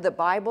ever read the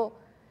Bible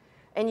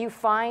and you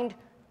find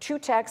two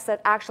texts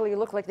that actually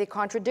look like they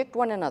contradict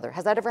one another?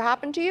 Has that ever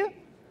happened to you?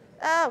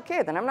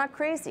 Okay, then I'm not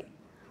crazy.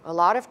 A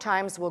lot of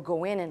times we'll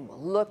go in and we'll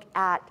look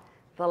at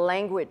the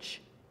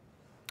language.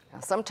 Now,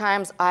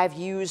 sometimes I've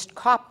used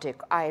Coptic,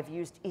 I've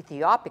used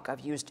Ethiopic, I've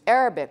used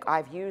Arabic,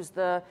 I've used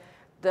the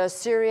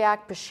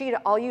Syriac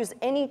Peshitta. I'll use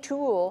any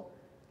tool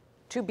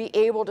to be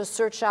able to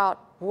search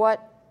out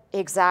what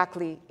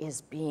exactly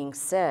is being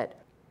said.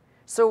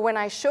 So when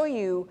I show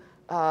you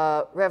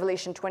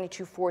Revelation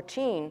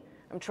 22:14,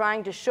 I'm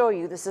trying to show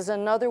you this is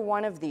another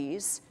one of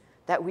these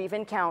that we've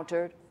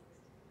encountered.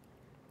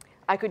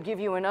 I could give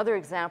you another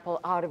example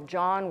out of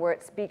John where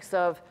it speaks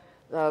of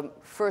 1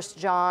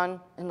 John.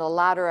 In the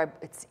latter,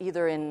 it's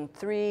either in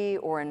 3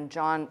 or in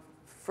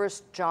 1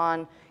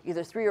 John,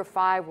 either 3 or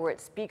 5, where it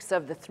speaks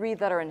of the 3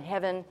 that are in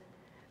heaven.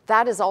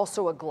 That is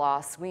also a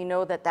gloss. We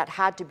know that that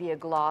had to be a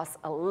gloss,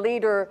 a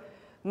later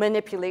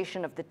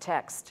manipulation of the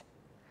text.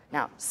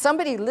 Now,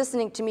 somebody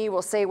listening to me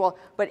will say, well,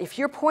 but if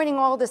you're pointing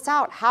all this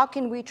out, how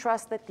can we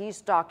trust that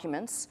these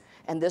documents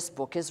and this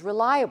book is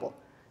reliable?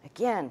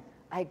 Again,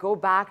 I go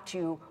back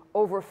to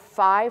over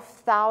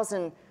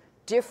 5,000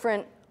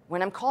 different,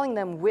 when I'm calling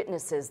them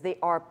witnesses, they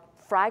are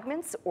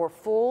fragments or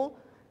full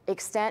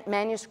extant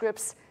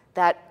manuscripts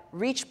that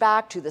reach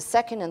back to the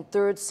 2nd and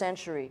 3rd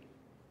century.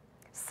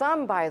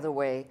 Some, by the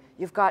way,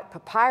 you've got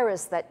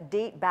papyrus that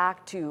date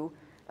back to,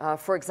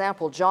 for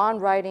example, John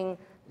writing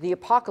the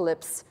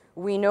Apocalypse.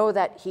 We know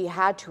that he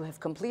had to have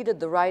completed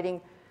the writing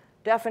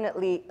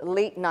definitely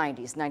late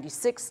 90s,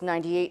 96,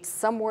 98,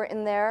 somewhere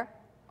in there,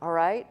 all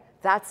right?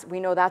 We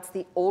know that's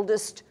the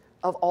oldest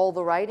of all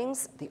the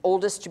writings, the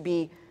oldest to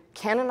be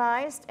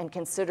canonized and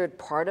considered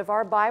part of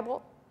our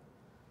Bible.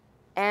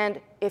 And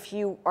if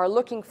you are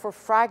looking for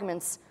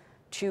fragments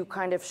to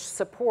kind of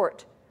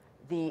support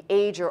the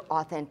age or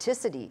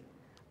authenticity,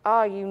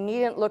 you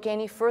needn't look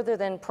any further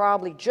than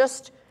probably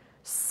just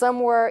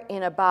somewhere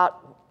in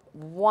about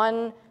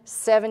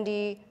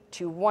 170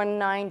 to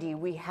 190,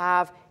 we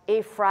have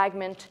a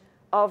fragment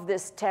of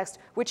this text,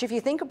 which if you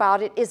think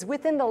about it, is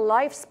within the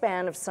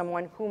lifespan of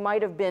someone who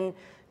might have been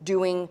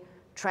doing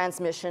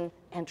transmission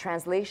and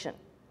translation.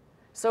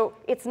 So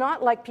it's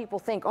not like people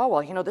think, oh,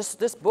 well, you know,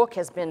 this book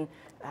has been,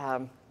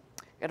 got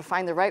to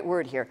find the right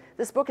word here.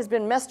 This book has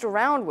been messed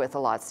around with a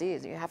lot. See,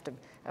 you have to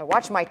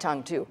watch my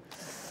tongue too.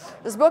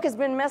 This book has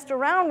been messed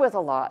around with a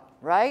lot,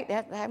 right?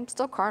 I'm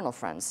still carnal,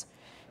 friends.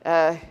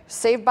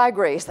 Saved by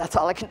grace, that's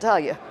all I can tell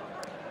you.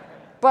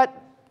 But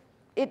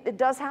it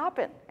does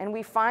happen, and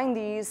we find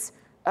these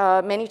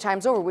many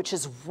times over, which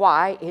is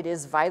why it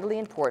is vitally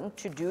important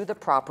to do the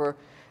proper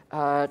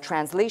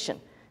translation.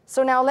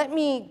 So now let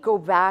me go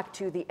back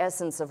to the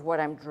essence of what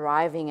I'm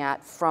driving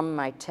at from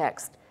my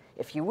text.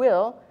 If you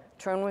will,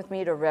 turn with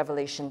me to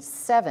Revelation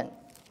 7.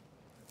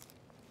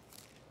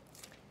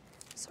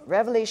 So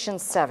Revelation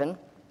 7,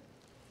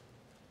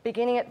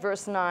 beginning at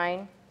verse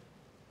 9,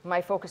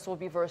 my focus will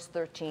be verse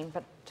 13,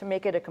 but to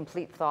make it a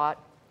complete thought.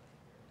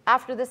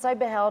 After this I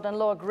beheld, and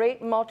lo, a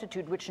great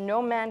multitude which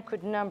no man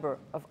could number,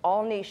 of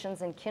all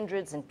nations and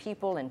kindreds and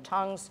people and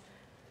tongues,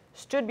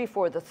 stood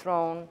before the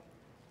throne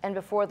and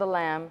before the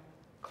Lamb,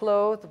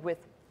 clothed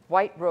with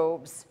white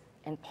robes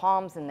and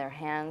palms in their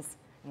hands,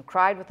 and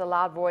cried with a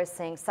loud voice,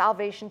 saying,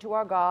 Salvation to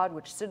our God,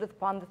 which sitteth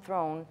upon the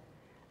throne,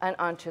 and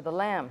unto the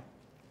Lamb.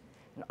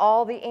 And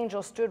all the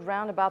angels stood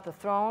round about the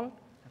throne,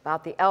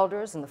 about the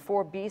elders and the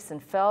 4 beasts,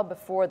 and fell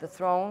before the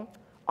throne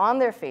on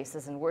their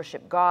faces and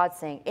worshiped God,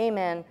 saying,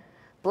 Amen.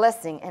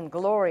 Blessing and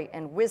glory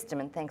and wisdom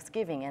and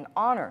thanksgiving and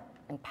honor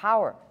and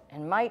power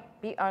and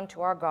might be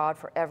unto our God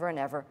forever and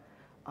ever.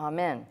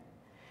 Amen.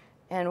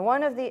 And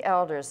one of the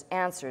elders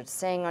answered,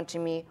 saying unto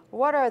me,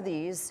 What are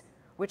these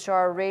which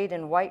are arrayed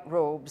in white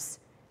robes,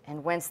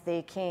 and whence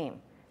they came?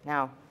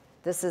 Now,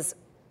 this is,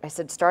 I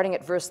said, starting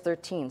at verse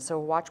 13, so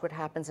watch what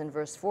happens in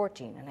verse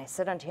 14. And I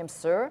said unto him,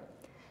 Sir,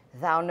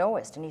 thou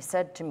knowest. And he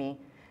said to me,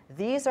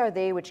 These are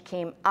they which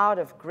came out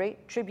of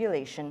great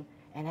tribulation,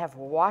 and have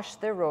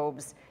washed their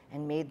robes,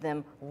 and made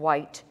them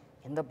white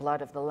in the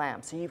blood of the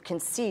Lamb. So you can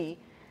see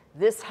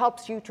this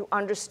helps you to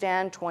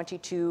understand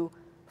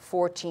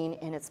 22:14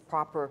 in its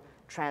proper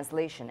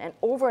translation. And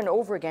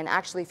over again,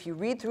 actually, if you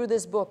read through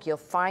this book, you'll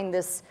find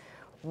this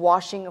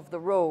washing of the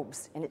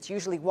robes. And it's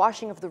usually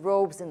washing of the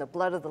robes in the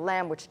blood of the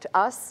Lamb, which to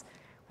us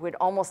would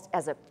almost,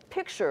 as a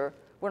picture,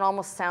 would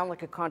almost sound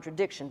like a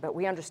contradiction. But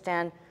we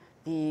understand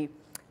the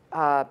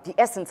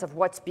essence of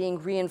what's being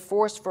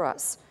reinforced for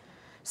us.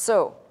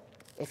 So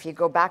if you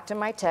go back to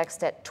my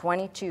text at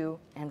 22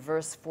 and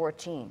verse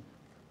 14.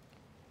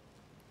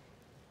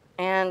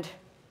 And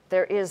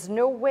there is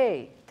no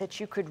way that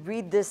you could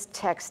read this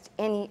text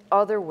any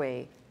other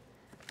way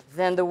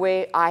than the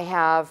way I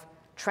have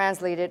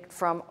translated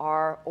from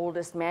our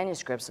oldest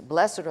manuscripts.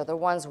 Blessed are the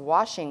ones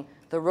washing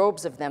the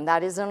robes of them.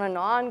 That is on an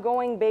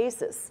ongoing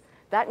basis.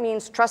 That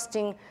means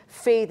trusting,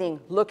 faithing,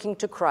 looking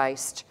to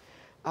Christ,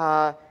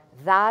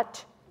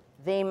 that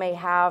they may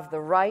have the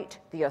right,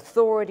 the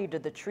authority to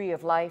the tree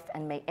of life,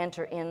 and may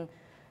enter in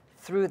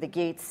through the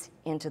gates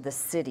into the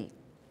city.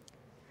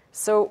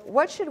 So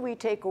what should we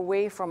take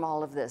away from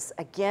all of this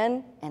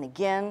again and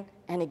again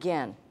and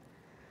again?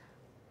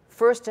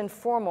 First and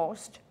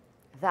foremost,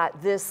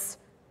 that this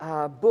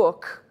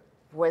book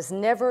was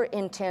never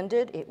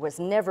intended, it was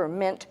never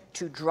meant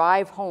to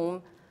drive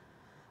home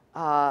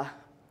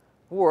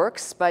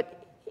works,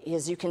 but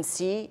as you can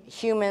see,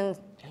 human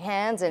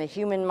hands and a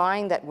human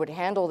mind that would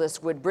handle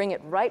this would bring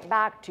it right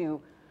back to,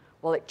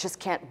 well, it just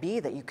can't be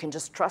that you can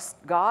just trust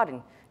God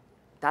and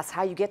that's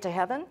how you get to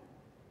heaven.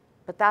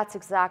 But that's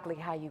exactly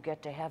how you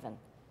get to heaven.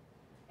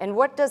 And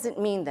what does it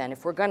mean then,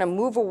 if we're going to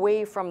move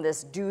away from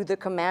this do the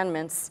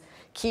commandments,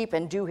 keep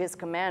and do his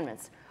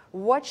commandments?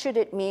 What should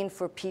it mean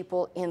for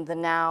people in the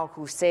now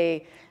who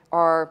say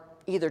are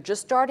either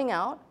just starting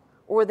out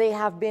or they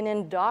have been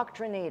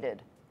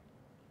indoctrinated?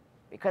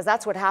 Because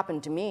that's what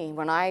happened to me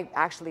when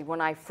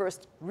I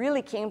first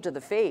really came to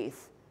the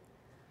faith,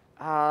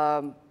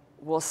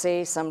 we'll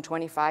say some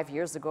 25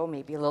 years ago,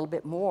 maybe a little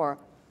bit more.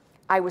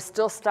 I was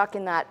still stuck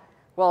in that,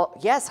 well,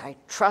 yes, I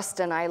trust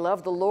and I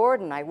love the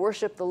Lord and I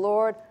worship the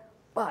Lord,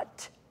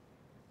 but,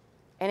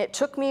 and it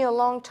took me a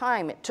long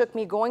time. It took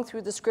me going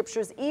through the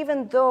scriptures,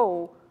 even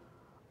though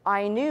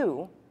I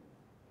knew,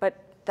 but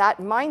that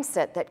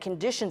mindset that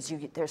conditions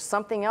you, there's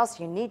something else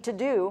you need to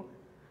do.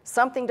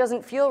 Something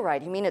doesn't feel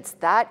right. You mean it's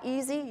that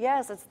easy?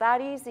 Yes, it's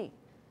that easy.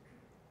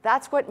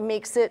 That's what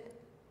makes it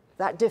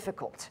that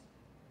difficult.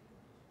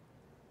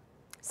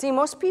 See,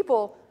 most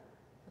people,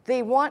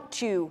 they want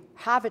to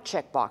have a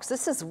checkbox.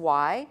 This is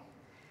why,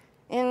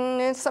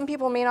 and some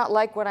people may not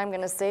like what I'm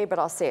going to say, but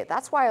I'll say it.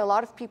 That's why a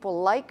lot of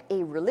people like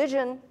a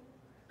religion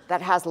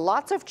that has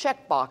lots of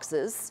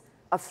checkboxes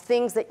of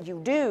things that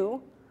you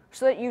do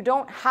so that you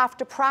don't have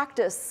to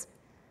practice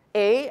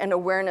A, an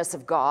awareness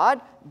of God,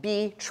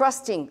 B,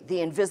 trusting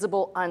the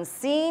invisible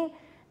unseen,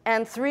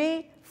 and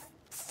 3,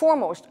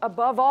 foremost,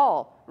 above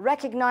all,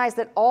 recognize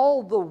that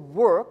all the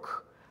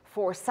work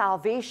for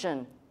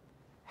salvation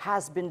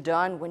has been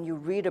done when you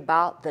read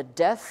about the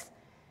death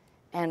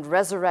and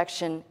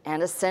resurrection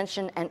and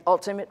ascension and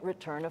ultimate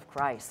return of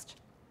Christ.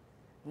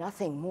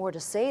 Nothing more to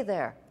say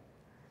there.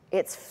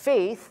 It's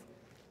faith,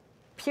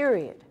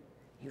 period.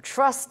 You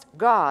trust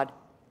God,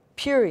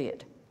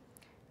 period.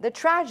 The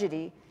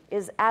tragedy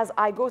is as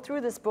I go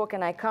through this book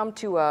and I come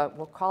to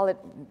we'll call it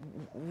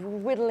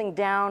whittling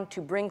down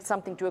to bring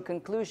something to a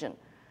conclusion,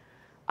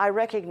 I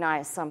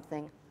recognize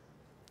something.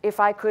 If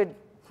I could,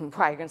 well,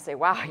 you're going to say,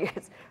 wow,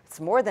 it's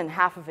more than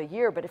half of a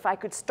year, but if I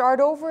could start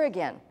over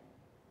again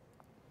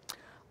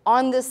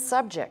on this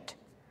subject,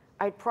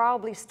 I'd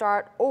probably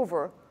start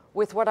over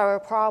with what I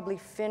would probably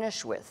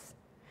finish with.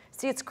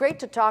 See, it's great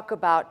to talk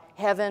about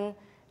heaven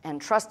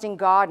and trusting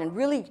God, and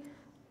really,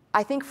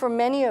 I think for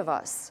many of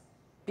us,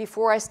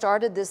 before I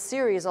started this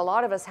series, a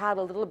lot of us had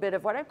a little bit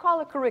of what I call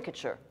a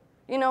caricature.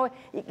 You know,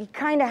 you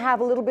kind of have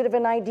a little bit of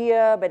an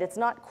idea, but it's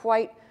not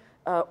quite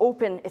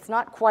open. It's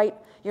not quite,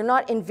 you're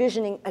not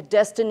envisioning a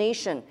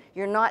destination.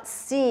 You're not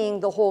seeing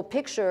the whole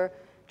picture,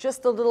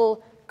 just the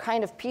little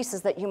kind of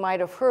pieces that you might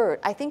have heard.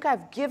 I think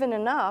I've given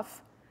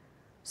enough.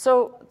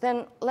 So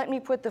then let me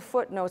put the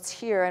footnotes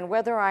here, and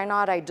whether or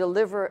not I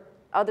deliver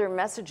other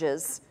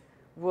messages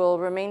will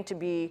remain to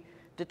be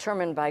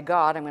determined by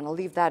God. I'm going to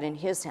leave that in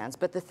his hands.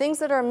 But the things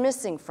that are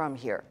missing from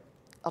here,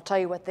 I'll tell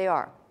you what they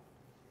are.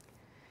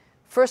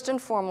 First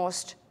and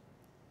foremost,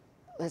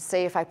 let's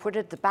say if I put it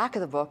at the back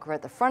of the book or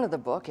at the front of the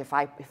book, if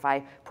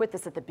I put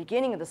this at the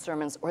beginning of the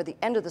sermons or the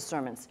end of the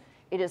sermons,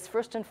 it is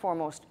first and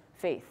foremost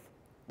faith.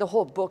 The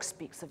whole book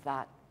speaks of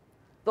that.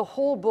 The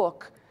whole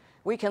book,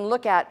 we can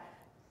look at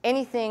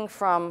anything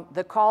from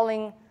the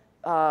calling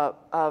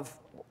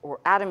or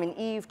Adam and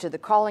Eve to the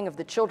calling of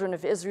the children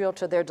of Israel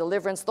to their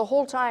deliverance. The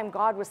whole time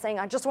God was saying,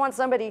 I just want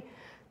somebody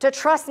to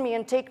trust me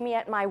and take me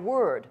at my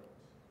word.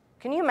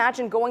 Can you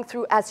imagine going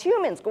through, as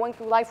humans, going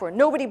through life where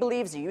nobody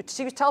believes you?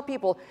 You tell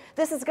people,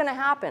 this is going to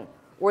happen,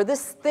 or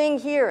this thing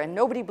here, and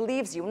nobody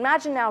believes you.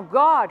 Imagine now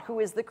God, who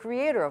is the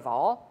creator of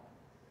all,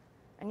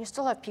 and you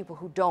still have people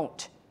who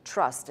don't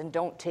trust and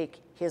don't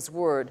take his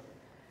word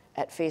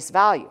at face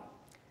value.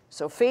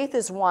 So faith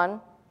is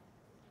one.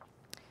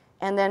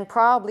 And then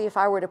probably if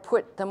I were to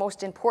put the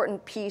most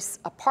important piece,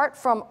 apart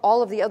from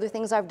all of the other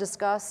things I've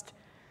discussed,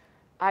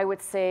 I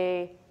would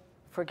say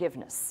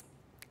forgiveness.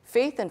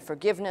 Faith and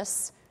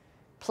forgiveness,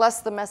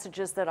 plus the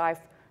messages that I've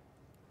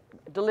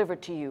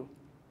delivered to you,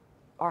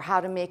 are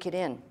how to make it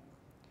in.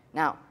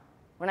 Now,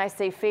 when I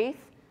say faith,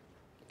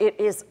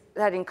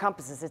 that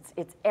encompasses,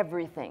 it's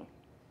everything.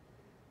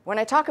 When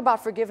I talk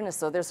about forgiveness,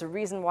 though, there's a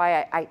reason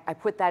why I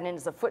put that in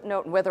as a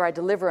footnote and whether I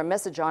deliver a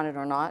message on it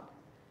or not.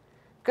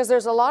 Because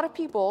there's a lot of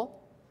people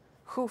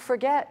who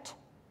forget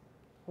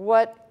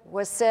what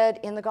was said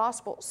in the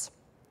Gospels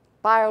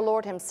by our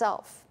Lord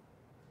himself.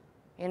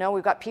 You know,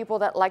 we've got people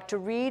that like to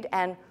read,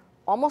 and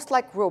almost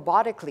like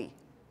robotically,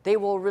 they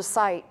will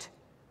recite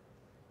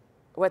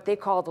what they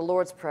call the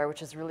Lord's Prayer,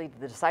 which is really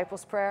the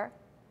disciples' prayer.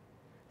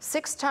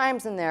 6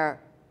 times in there,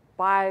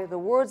 by the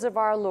words of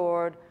our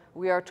Lord,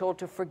 we are told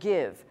to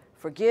forgive.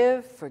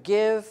 Forgive,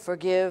 forgive,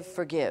 forgive,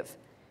 forgive.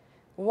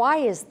 Why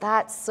is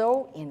that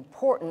so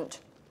important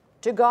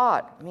to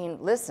God? I mean,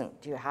 listen,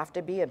 do you have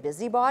to be a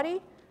busybody,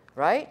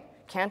 right?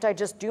 Can't I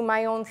just do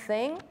my own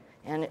thing?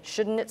 And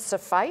shouldn't it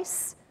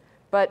suffice?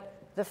 But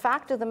the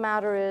fact of the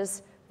matter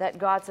is that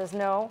God says,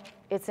 no,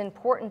 it's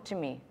important to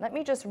me. Let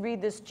me just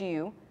read this to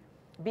you,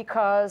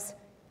 because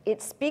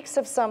it speaks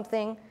of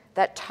something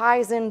that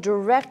ties in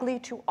directly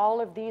to all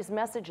of these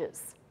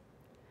messages.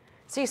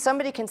 See,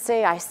 somebody can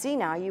say, I see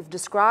now, you've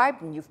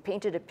described and you've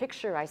painted a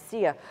picture. I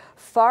see a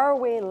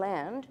faraway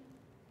land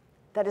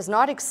that is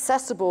not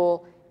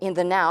accessible in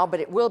the now, but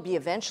it will be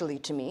eventually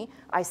to me.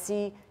 I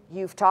see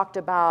you've talked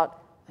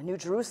about a new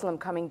Jerusalem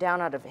coming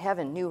down out of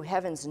heaven, new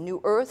heavens,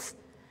 new earth.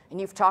 And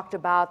you've talked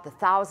about the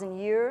 1,000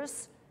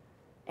 years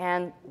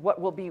and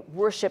what will be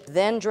worshipped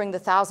then during the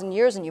 1,000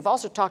 years. And you've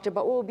also talked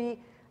about what will be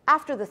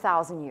after the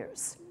 1,000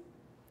 years.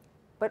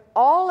 But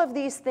all of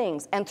these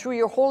things, and through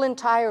your whole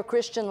entire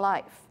Christian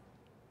life,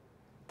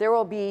 there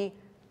will be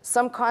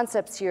some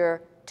concepts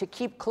here to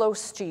keep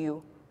close to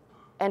you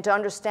and to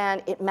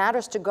understand it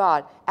matters to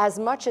God. As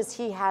much as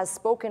he has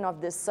spoken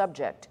of this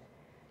subject,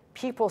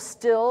 people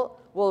still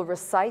will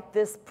recite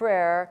this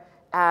prayer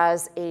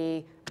as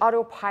a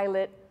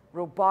autopilot,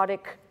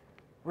 robotic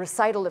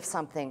recital of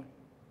something,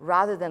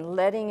 rather than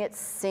letting it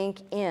sink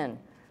in.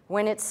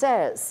 When it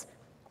says,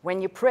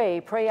 when you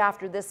pray, pray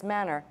after this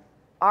manner,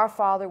 Our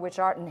Father which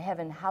art in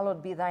heaven,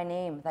 hallowed be thy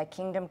name. Thy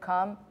kingdom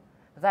come,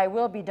 thy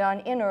will be done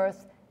in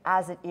earth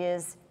as it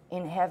is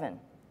in heaven.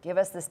 Give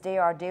us this day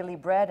our daily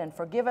bread, and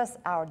forgive us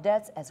our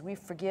debts as we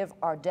forgive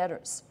our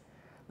debtors.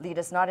 Lead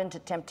us not into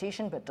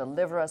temptation, but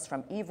deliver us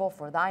from evil.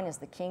 For thine is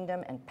the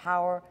kingdom and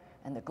power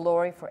and the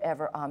glory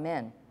forever.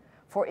 Amen.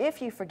 For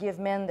if you forgive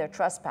men their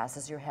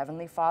trespasses, your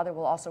heavenly Father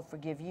will also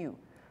forgive you.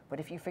 But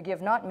if you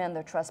forgive not men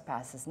their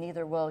trespasses,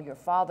 neither will your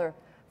Father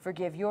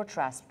forgive your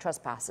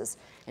trespasses.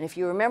 And if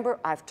you remember,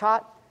 I've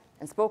taught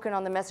and spoken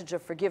on the message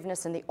of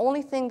forgiveness, and the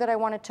only thing that I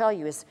want to tell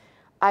you is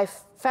I've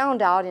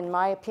found out, in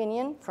my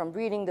opinion, from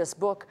reading this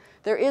book,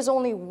 there is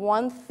only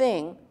one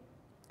thing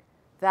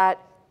that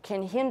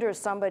can hinder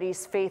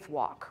somebody's faith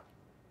walk.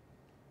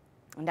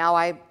 Now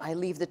I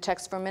leave the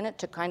text for a minute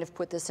to kind of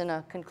put this in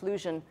a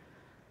conclusion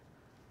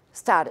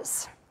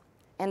status,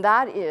 and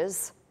that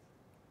is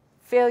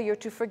failure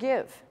to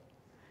forgive.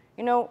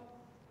 You know,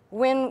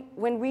 when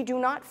we do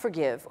not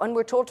forgive, and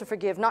we're told to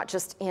forgive not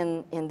just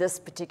in this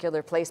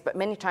particular place, but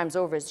many times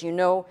over, as you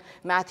know,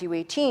 Matthew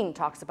 18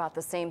 talks about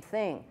the same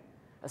thing.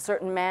 A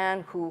certain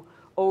man who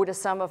owed a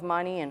sum of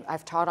money, and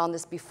I've taught on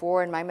this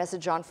before in my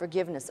message on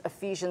forgiveness,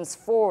 Ephesians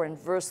 4 and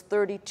verse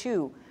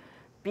 32,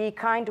 be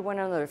kind to one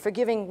another,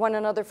 forgiving one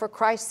another for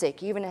Christ's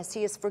sake, even as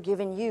he has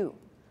forgiven you.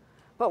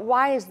 But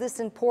why is this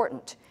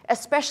important,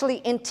 especially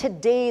in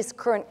today's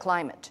current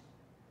climate?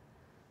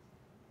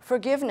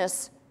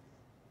 Forgiveness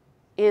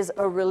is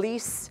a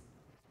release.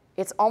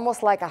 It's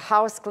almost like a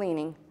house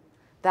cleaning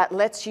that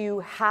lets you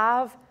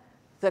have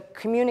the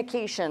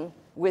communication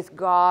with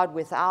God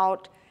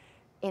without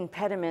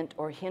impediment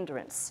or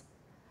hindrance.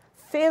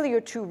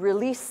 Failure to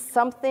release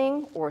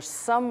something or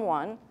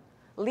someone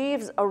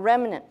leaves a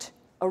remnant,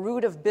 a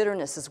root of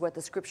bitterness is what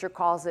the scripture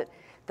calls it,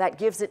 that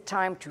gives it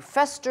time to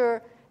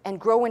fester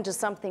and grow into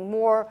something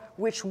more,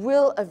 which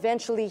will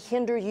eventually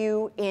hinder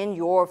you in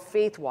your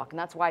faith walk. And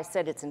that's why I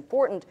said it's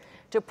important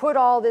to put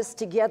all this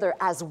together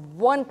as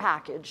one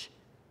package,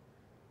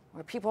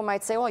 where people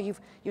might say, well, you've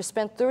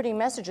spent 30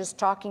 messages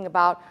talking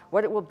about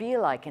what it will be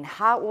like and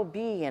how it will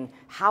be and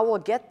how we'll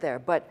get there.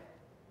 But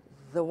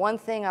the one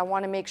thing I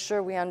want to make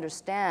sure we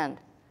understand,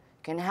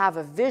 can have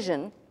a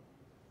vision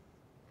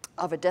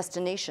of a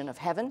destination of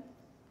heaven,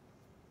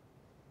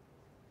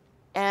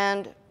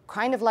 and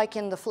kind of like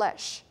in the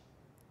flesh.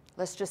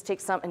 Let's just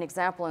take an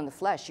example in the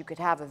flesh. You could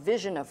have a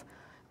vision of,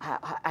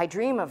 I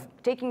dream of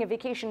taking a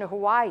vacation to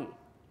Hawaii,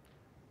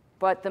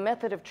 but the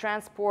method of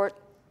transport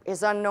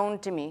is unknown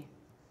to me,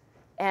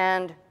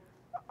 and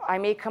I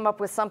may come up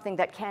with something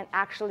that can't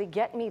actually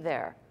get me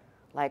there.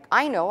 Like,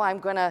 I know I'm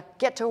going to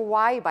get to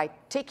Hawaii by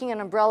taking an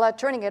umbrella,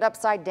 turning it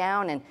upside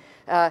down,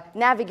 and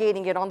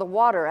navigating it on the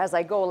water as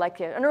I go, like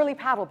an early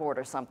paddleboard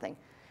or something.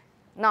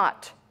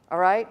 Not, all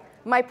right?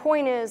 My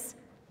point is,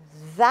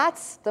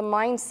 that's the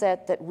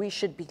mindset that we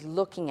should be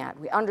looking at.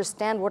 We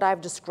understand what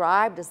I've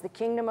described as the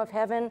kingdom of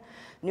heaven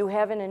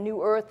and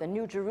new earth, and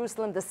new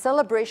Jerusalem, the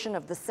celebration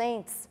of the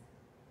saints.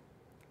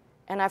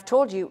 And I've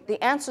told you,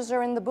 the answers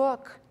are in the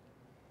book.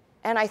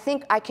 And I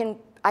think I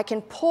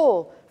can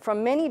pull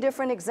from many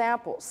different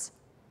examples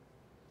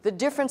the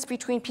difference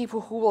between people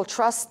who will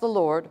trust the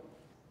Lord.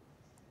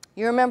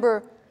 You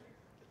remember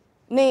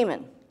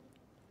Naaman,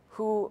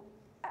 who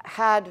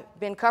had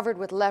been covered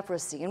with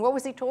leprosy. And what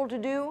was he told to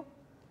do?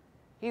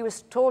 He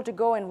was told to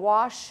go and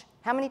wash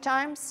how many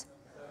times?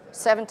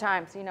 7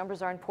 times. See,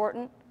 numbers are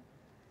important.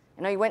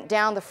 You know, he went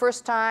down the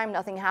first time,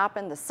 nothing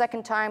happened. The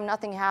second time,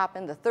 nothing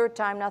happened. The third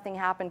time, nothing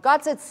happened.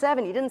 God said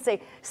 7. He didn't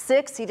say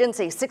 6. He didn't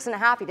say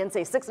 6.5. He didn't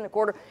say 6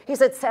 1/4. He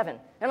said 7.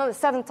 And on the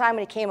 7th time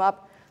when he came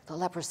up, the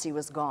leprosy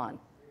was gone.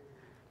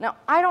 Now,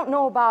 I don't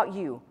know about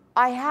you.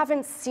 I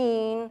haven't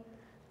seen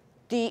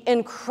the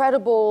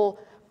incredible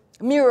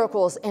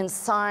miracles and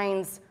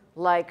signs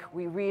like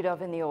we read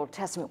of in the Old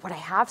Testament. What I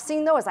have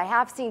seen, though, is I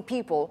have seen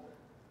people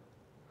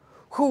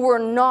who were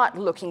not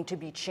looking to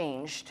be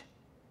changed,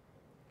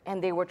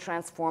 and they were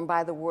transformed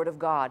by the Word of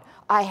God.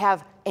 I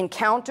have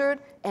encountered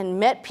and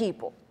met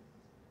people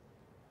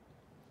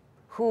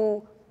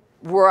who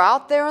we're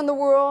out there in the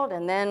world,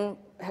 and then,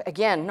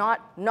 again,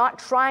 not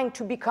trying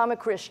to become a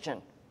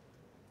Christian.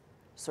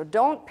 So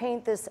don't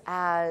paint this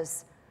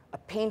as a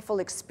painful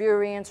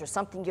experience or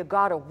something you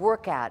got to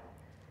work at.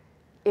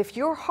 If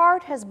your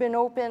heart has been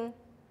open,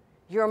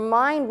 your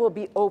mind will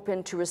be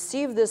open to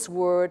receive this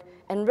word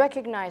and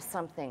recognize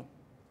something.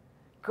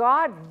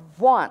 God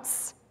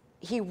wants,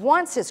 he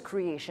wants his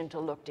creation to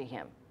look to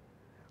him.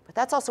 But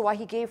that's also why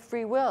he gave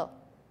free will,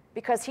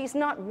 because he's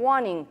not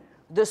wanting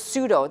the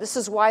pseudo. This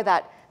is why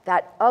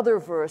that other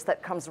verse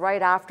that comes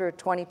right after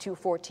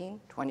 22:14,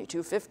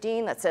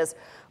 22:15, that says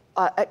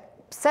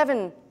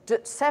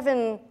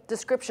seven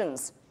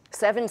descriptions,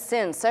 7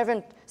 sins,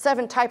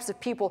 seven types of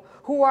people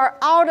who are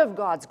out of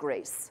God's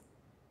grace.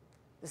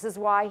 This is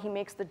why he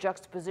makes the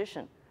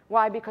juxtaposition.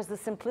 Why? Because the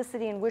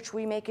simplicity in which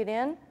we make it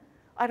in,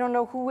 I don't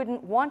know who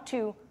wouldn't want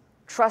to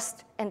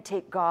trust and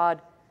take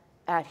God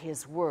at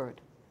his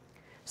word.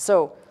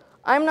 So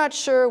I'm not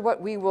sure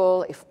what we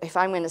will, if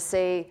I'm going to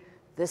say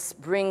this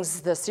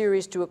brings the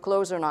series to a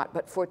close or not,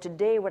 but for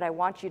today what I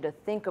want you to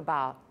think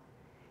about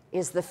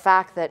is the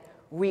fact that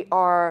we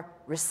are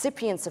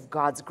recipients of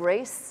God's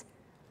grace.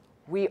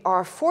 We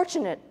are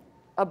fortunate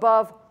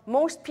above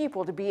most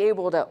people to be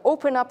able to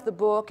open up the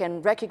book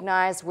and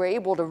recognize we're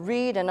able to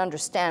read and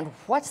understand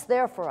what's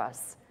there for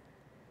us.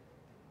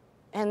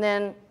 And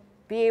then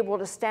be able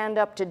to stand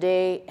up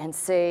today and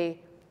say,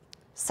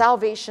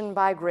 salvation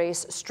by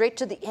grace, straight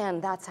to the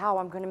end, that's how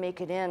I'm going to make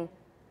it in.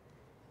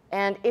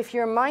 And if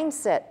your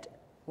mindset,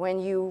 when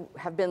you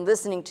have been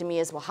listening to me,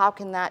 is, well, how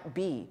can that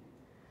be?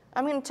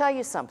 I'm going to tell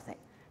you something.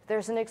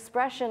 There's an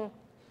expression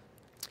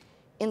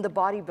in the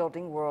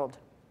bodybuilding world,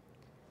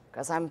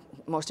 because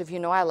most of you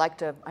know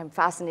I'm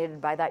fascinated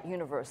by that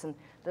universe. And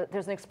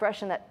there's an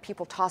expression that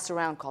people toss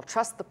around called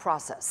trust the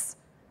process.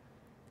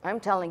 I'm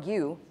telling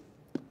you,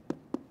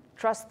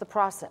 trust the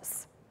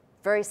process.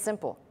 Very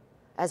simple.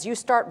 As you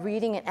start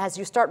reading and as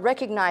you start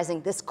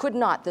recognizing this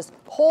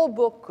whole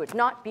book could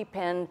not be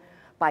penned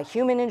by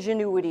human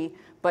ingenuity,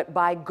 but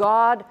by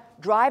God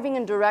driving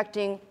and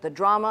directing the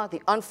drama,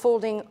 the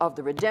unfolding of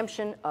the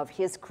redemption of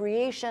his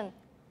creation.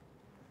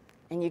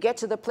 And you get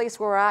to the place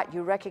where we're at,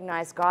 you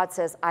recognize God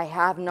says, I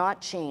have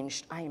not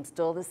changed. I am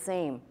still the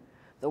same.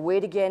 The way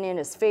to get in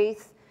is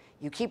faith.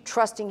 You keep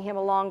trusting him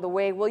along the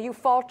way. Will you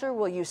falter?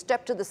 Will you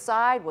step to the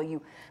side? Will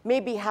you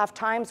maybe have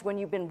times when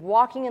you've been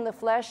walking in the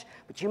flesh,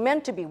 but you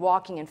meant to be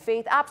walking in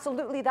faith?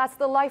 Absolutely, that's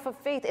the life of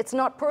faith. It's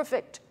not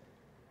perfect.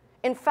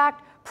 In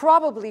fact,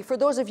 probably for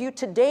those of you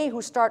today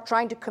who start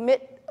trying to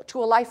commit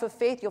to a life of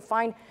faith, you'll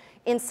find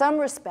in some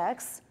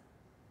respects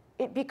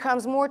it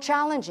becomes more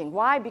challenging.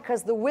 Why?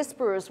 Because the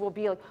whisperers will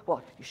be like,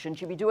 well,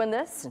 shouldn't you be doing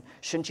this? And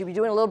shouldn't you be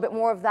doing a little bit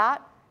more of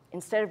that?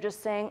 Instead of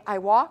just saying, I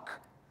walk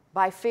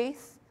by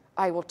faith.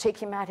 I will take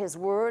him at his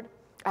word.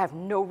 I have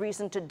no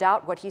reason to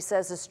doubt what he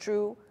says is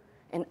true.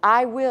 And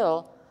I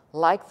will,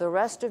 like the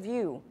rest of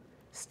you,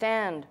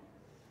 stand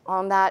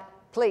on that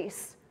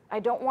place. I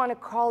don't want to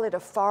call it a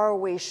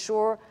faraway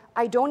shore.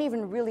 I don't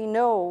even really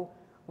know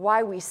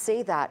why we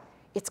say that.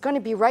 It's going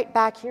to be right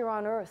back here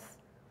on earth,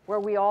 where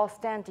we all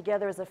stand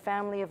together as a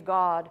family of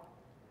God.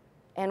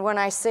 And when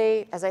I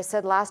say, as I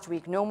said last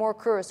week, no more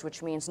curse,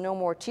 which means no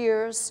more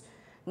tears,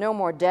 no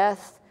more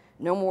death,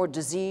 no more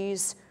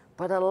disease,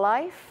 but a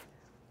life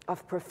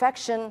of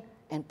perfection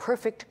and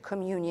perfect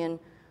communion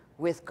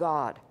with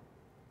God.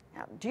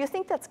 Now, do you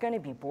think that's going to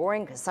be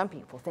boring? Because some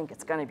people think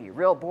it's going to be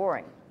real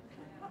boring.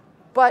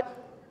 But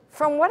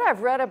from what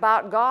I've read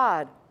about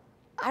God,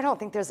 I don't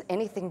think there's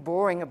anything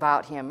boring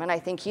about him. And I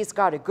think he's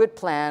got a good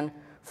plan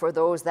for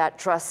those that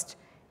trust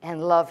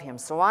and love him.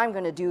 So I'm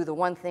going to do the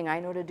one thing I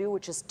know to do,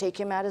 which is take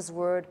him at his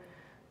word.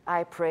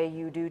 I pray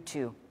you do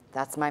too.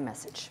 That's my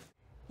message.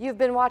 You've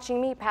been watching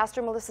me,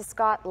 Pastor Melissa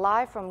Scott,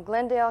 live from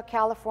Glendale,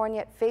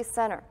 California at Faith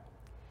Center.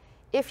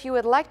 If you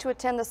would like to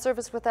attend the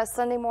service with us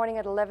Sunday morning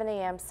at 11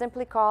 a.m.,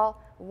 simply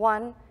call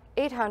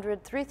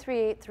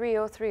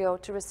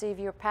 1-800-338-3030 to receive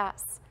your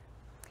pass.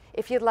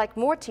 If you'd like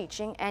more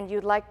teaching and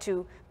you'd like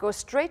to go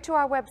straight to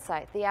our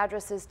website, the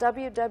address is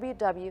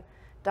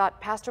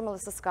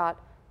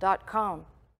www.pastormelissascott.com.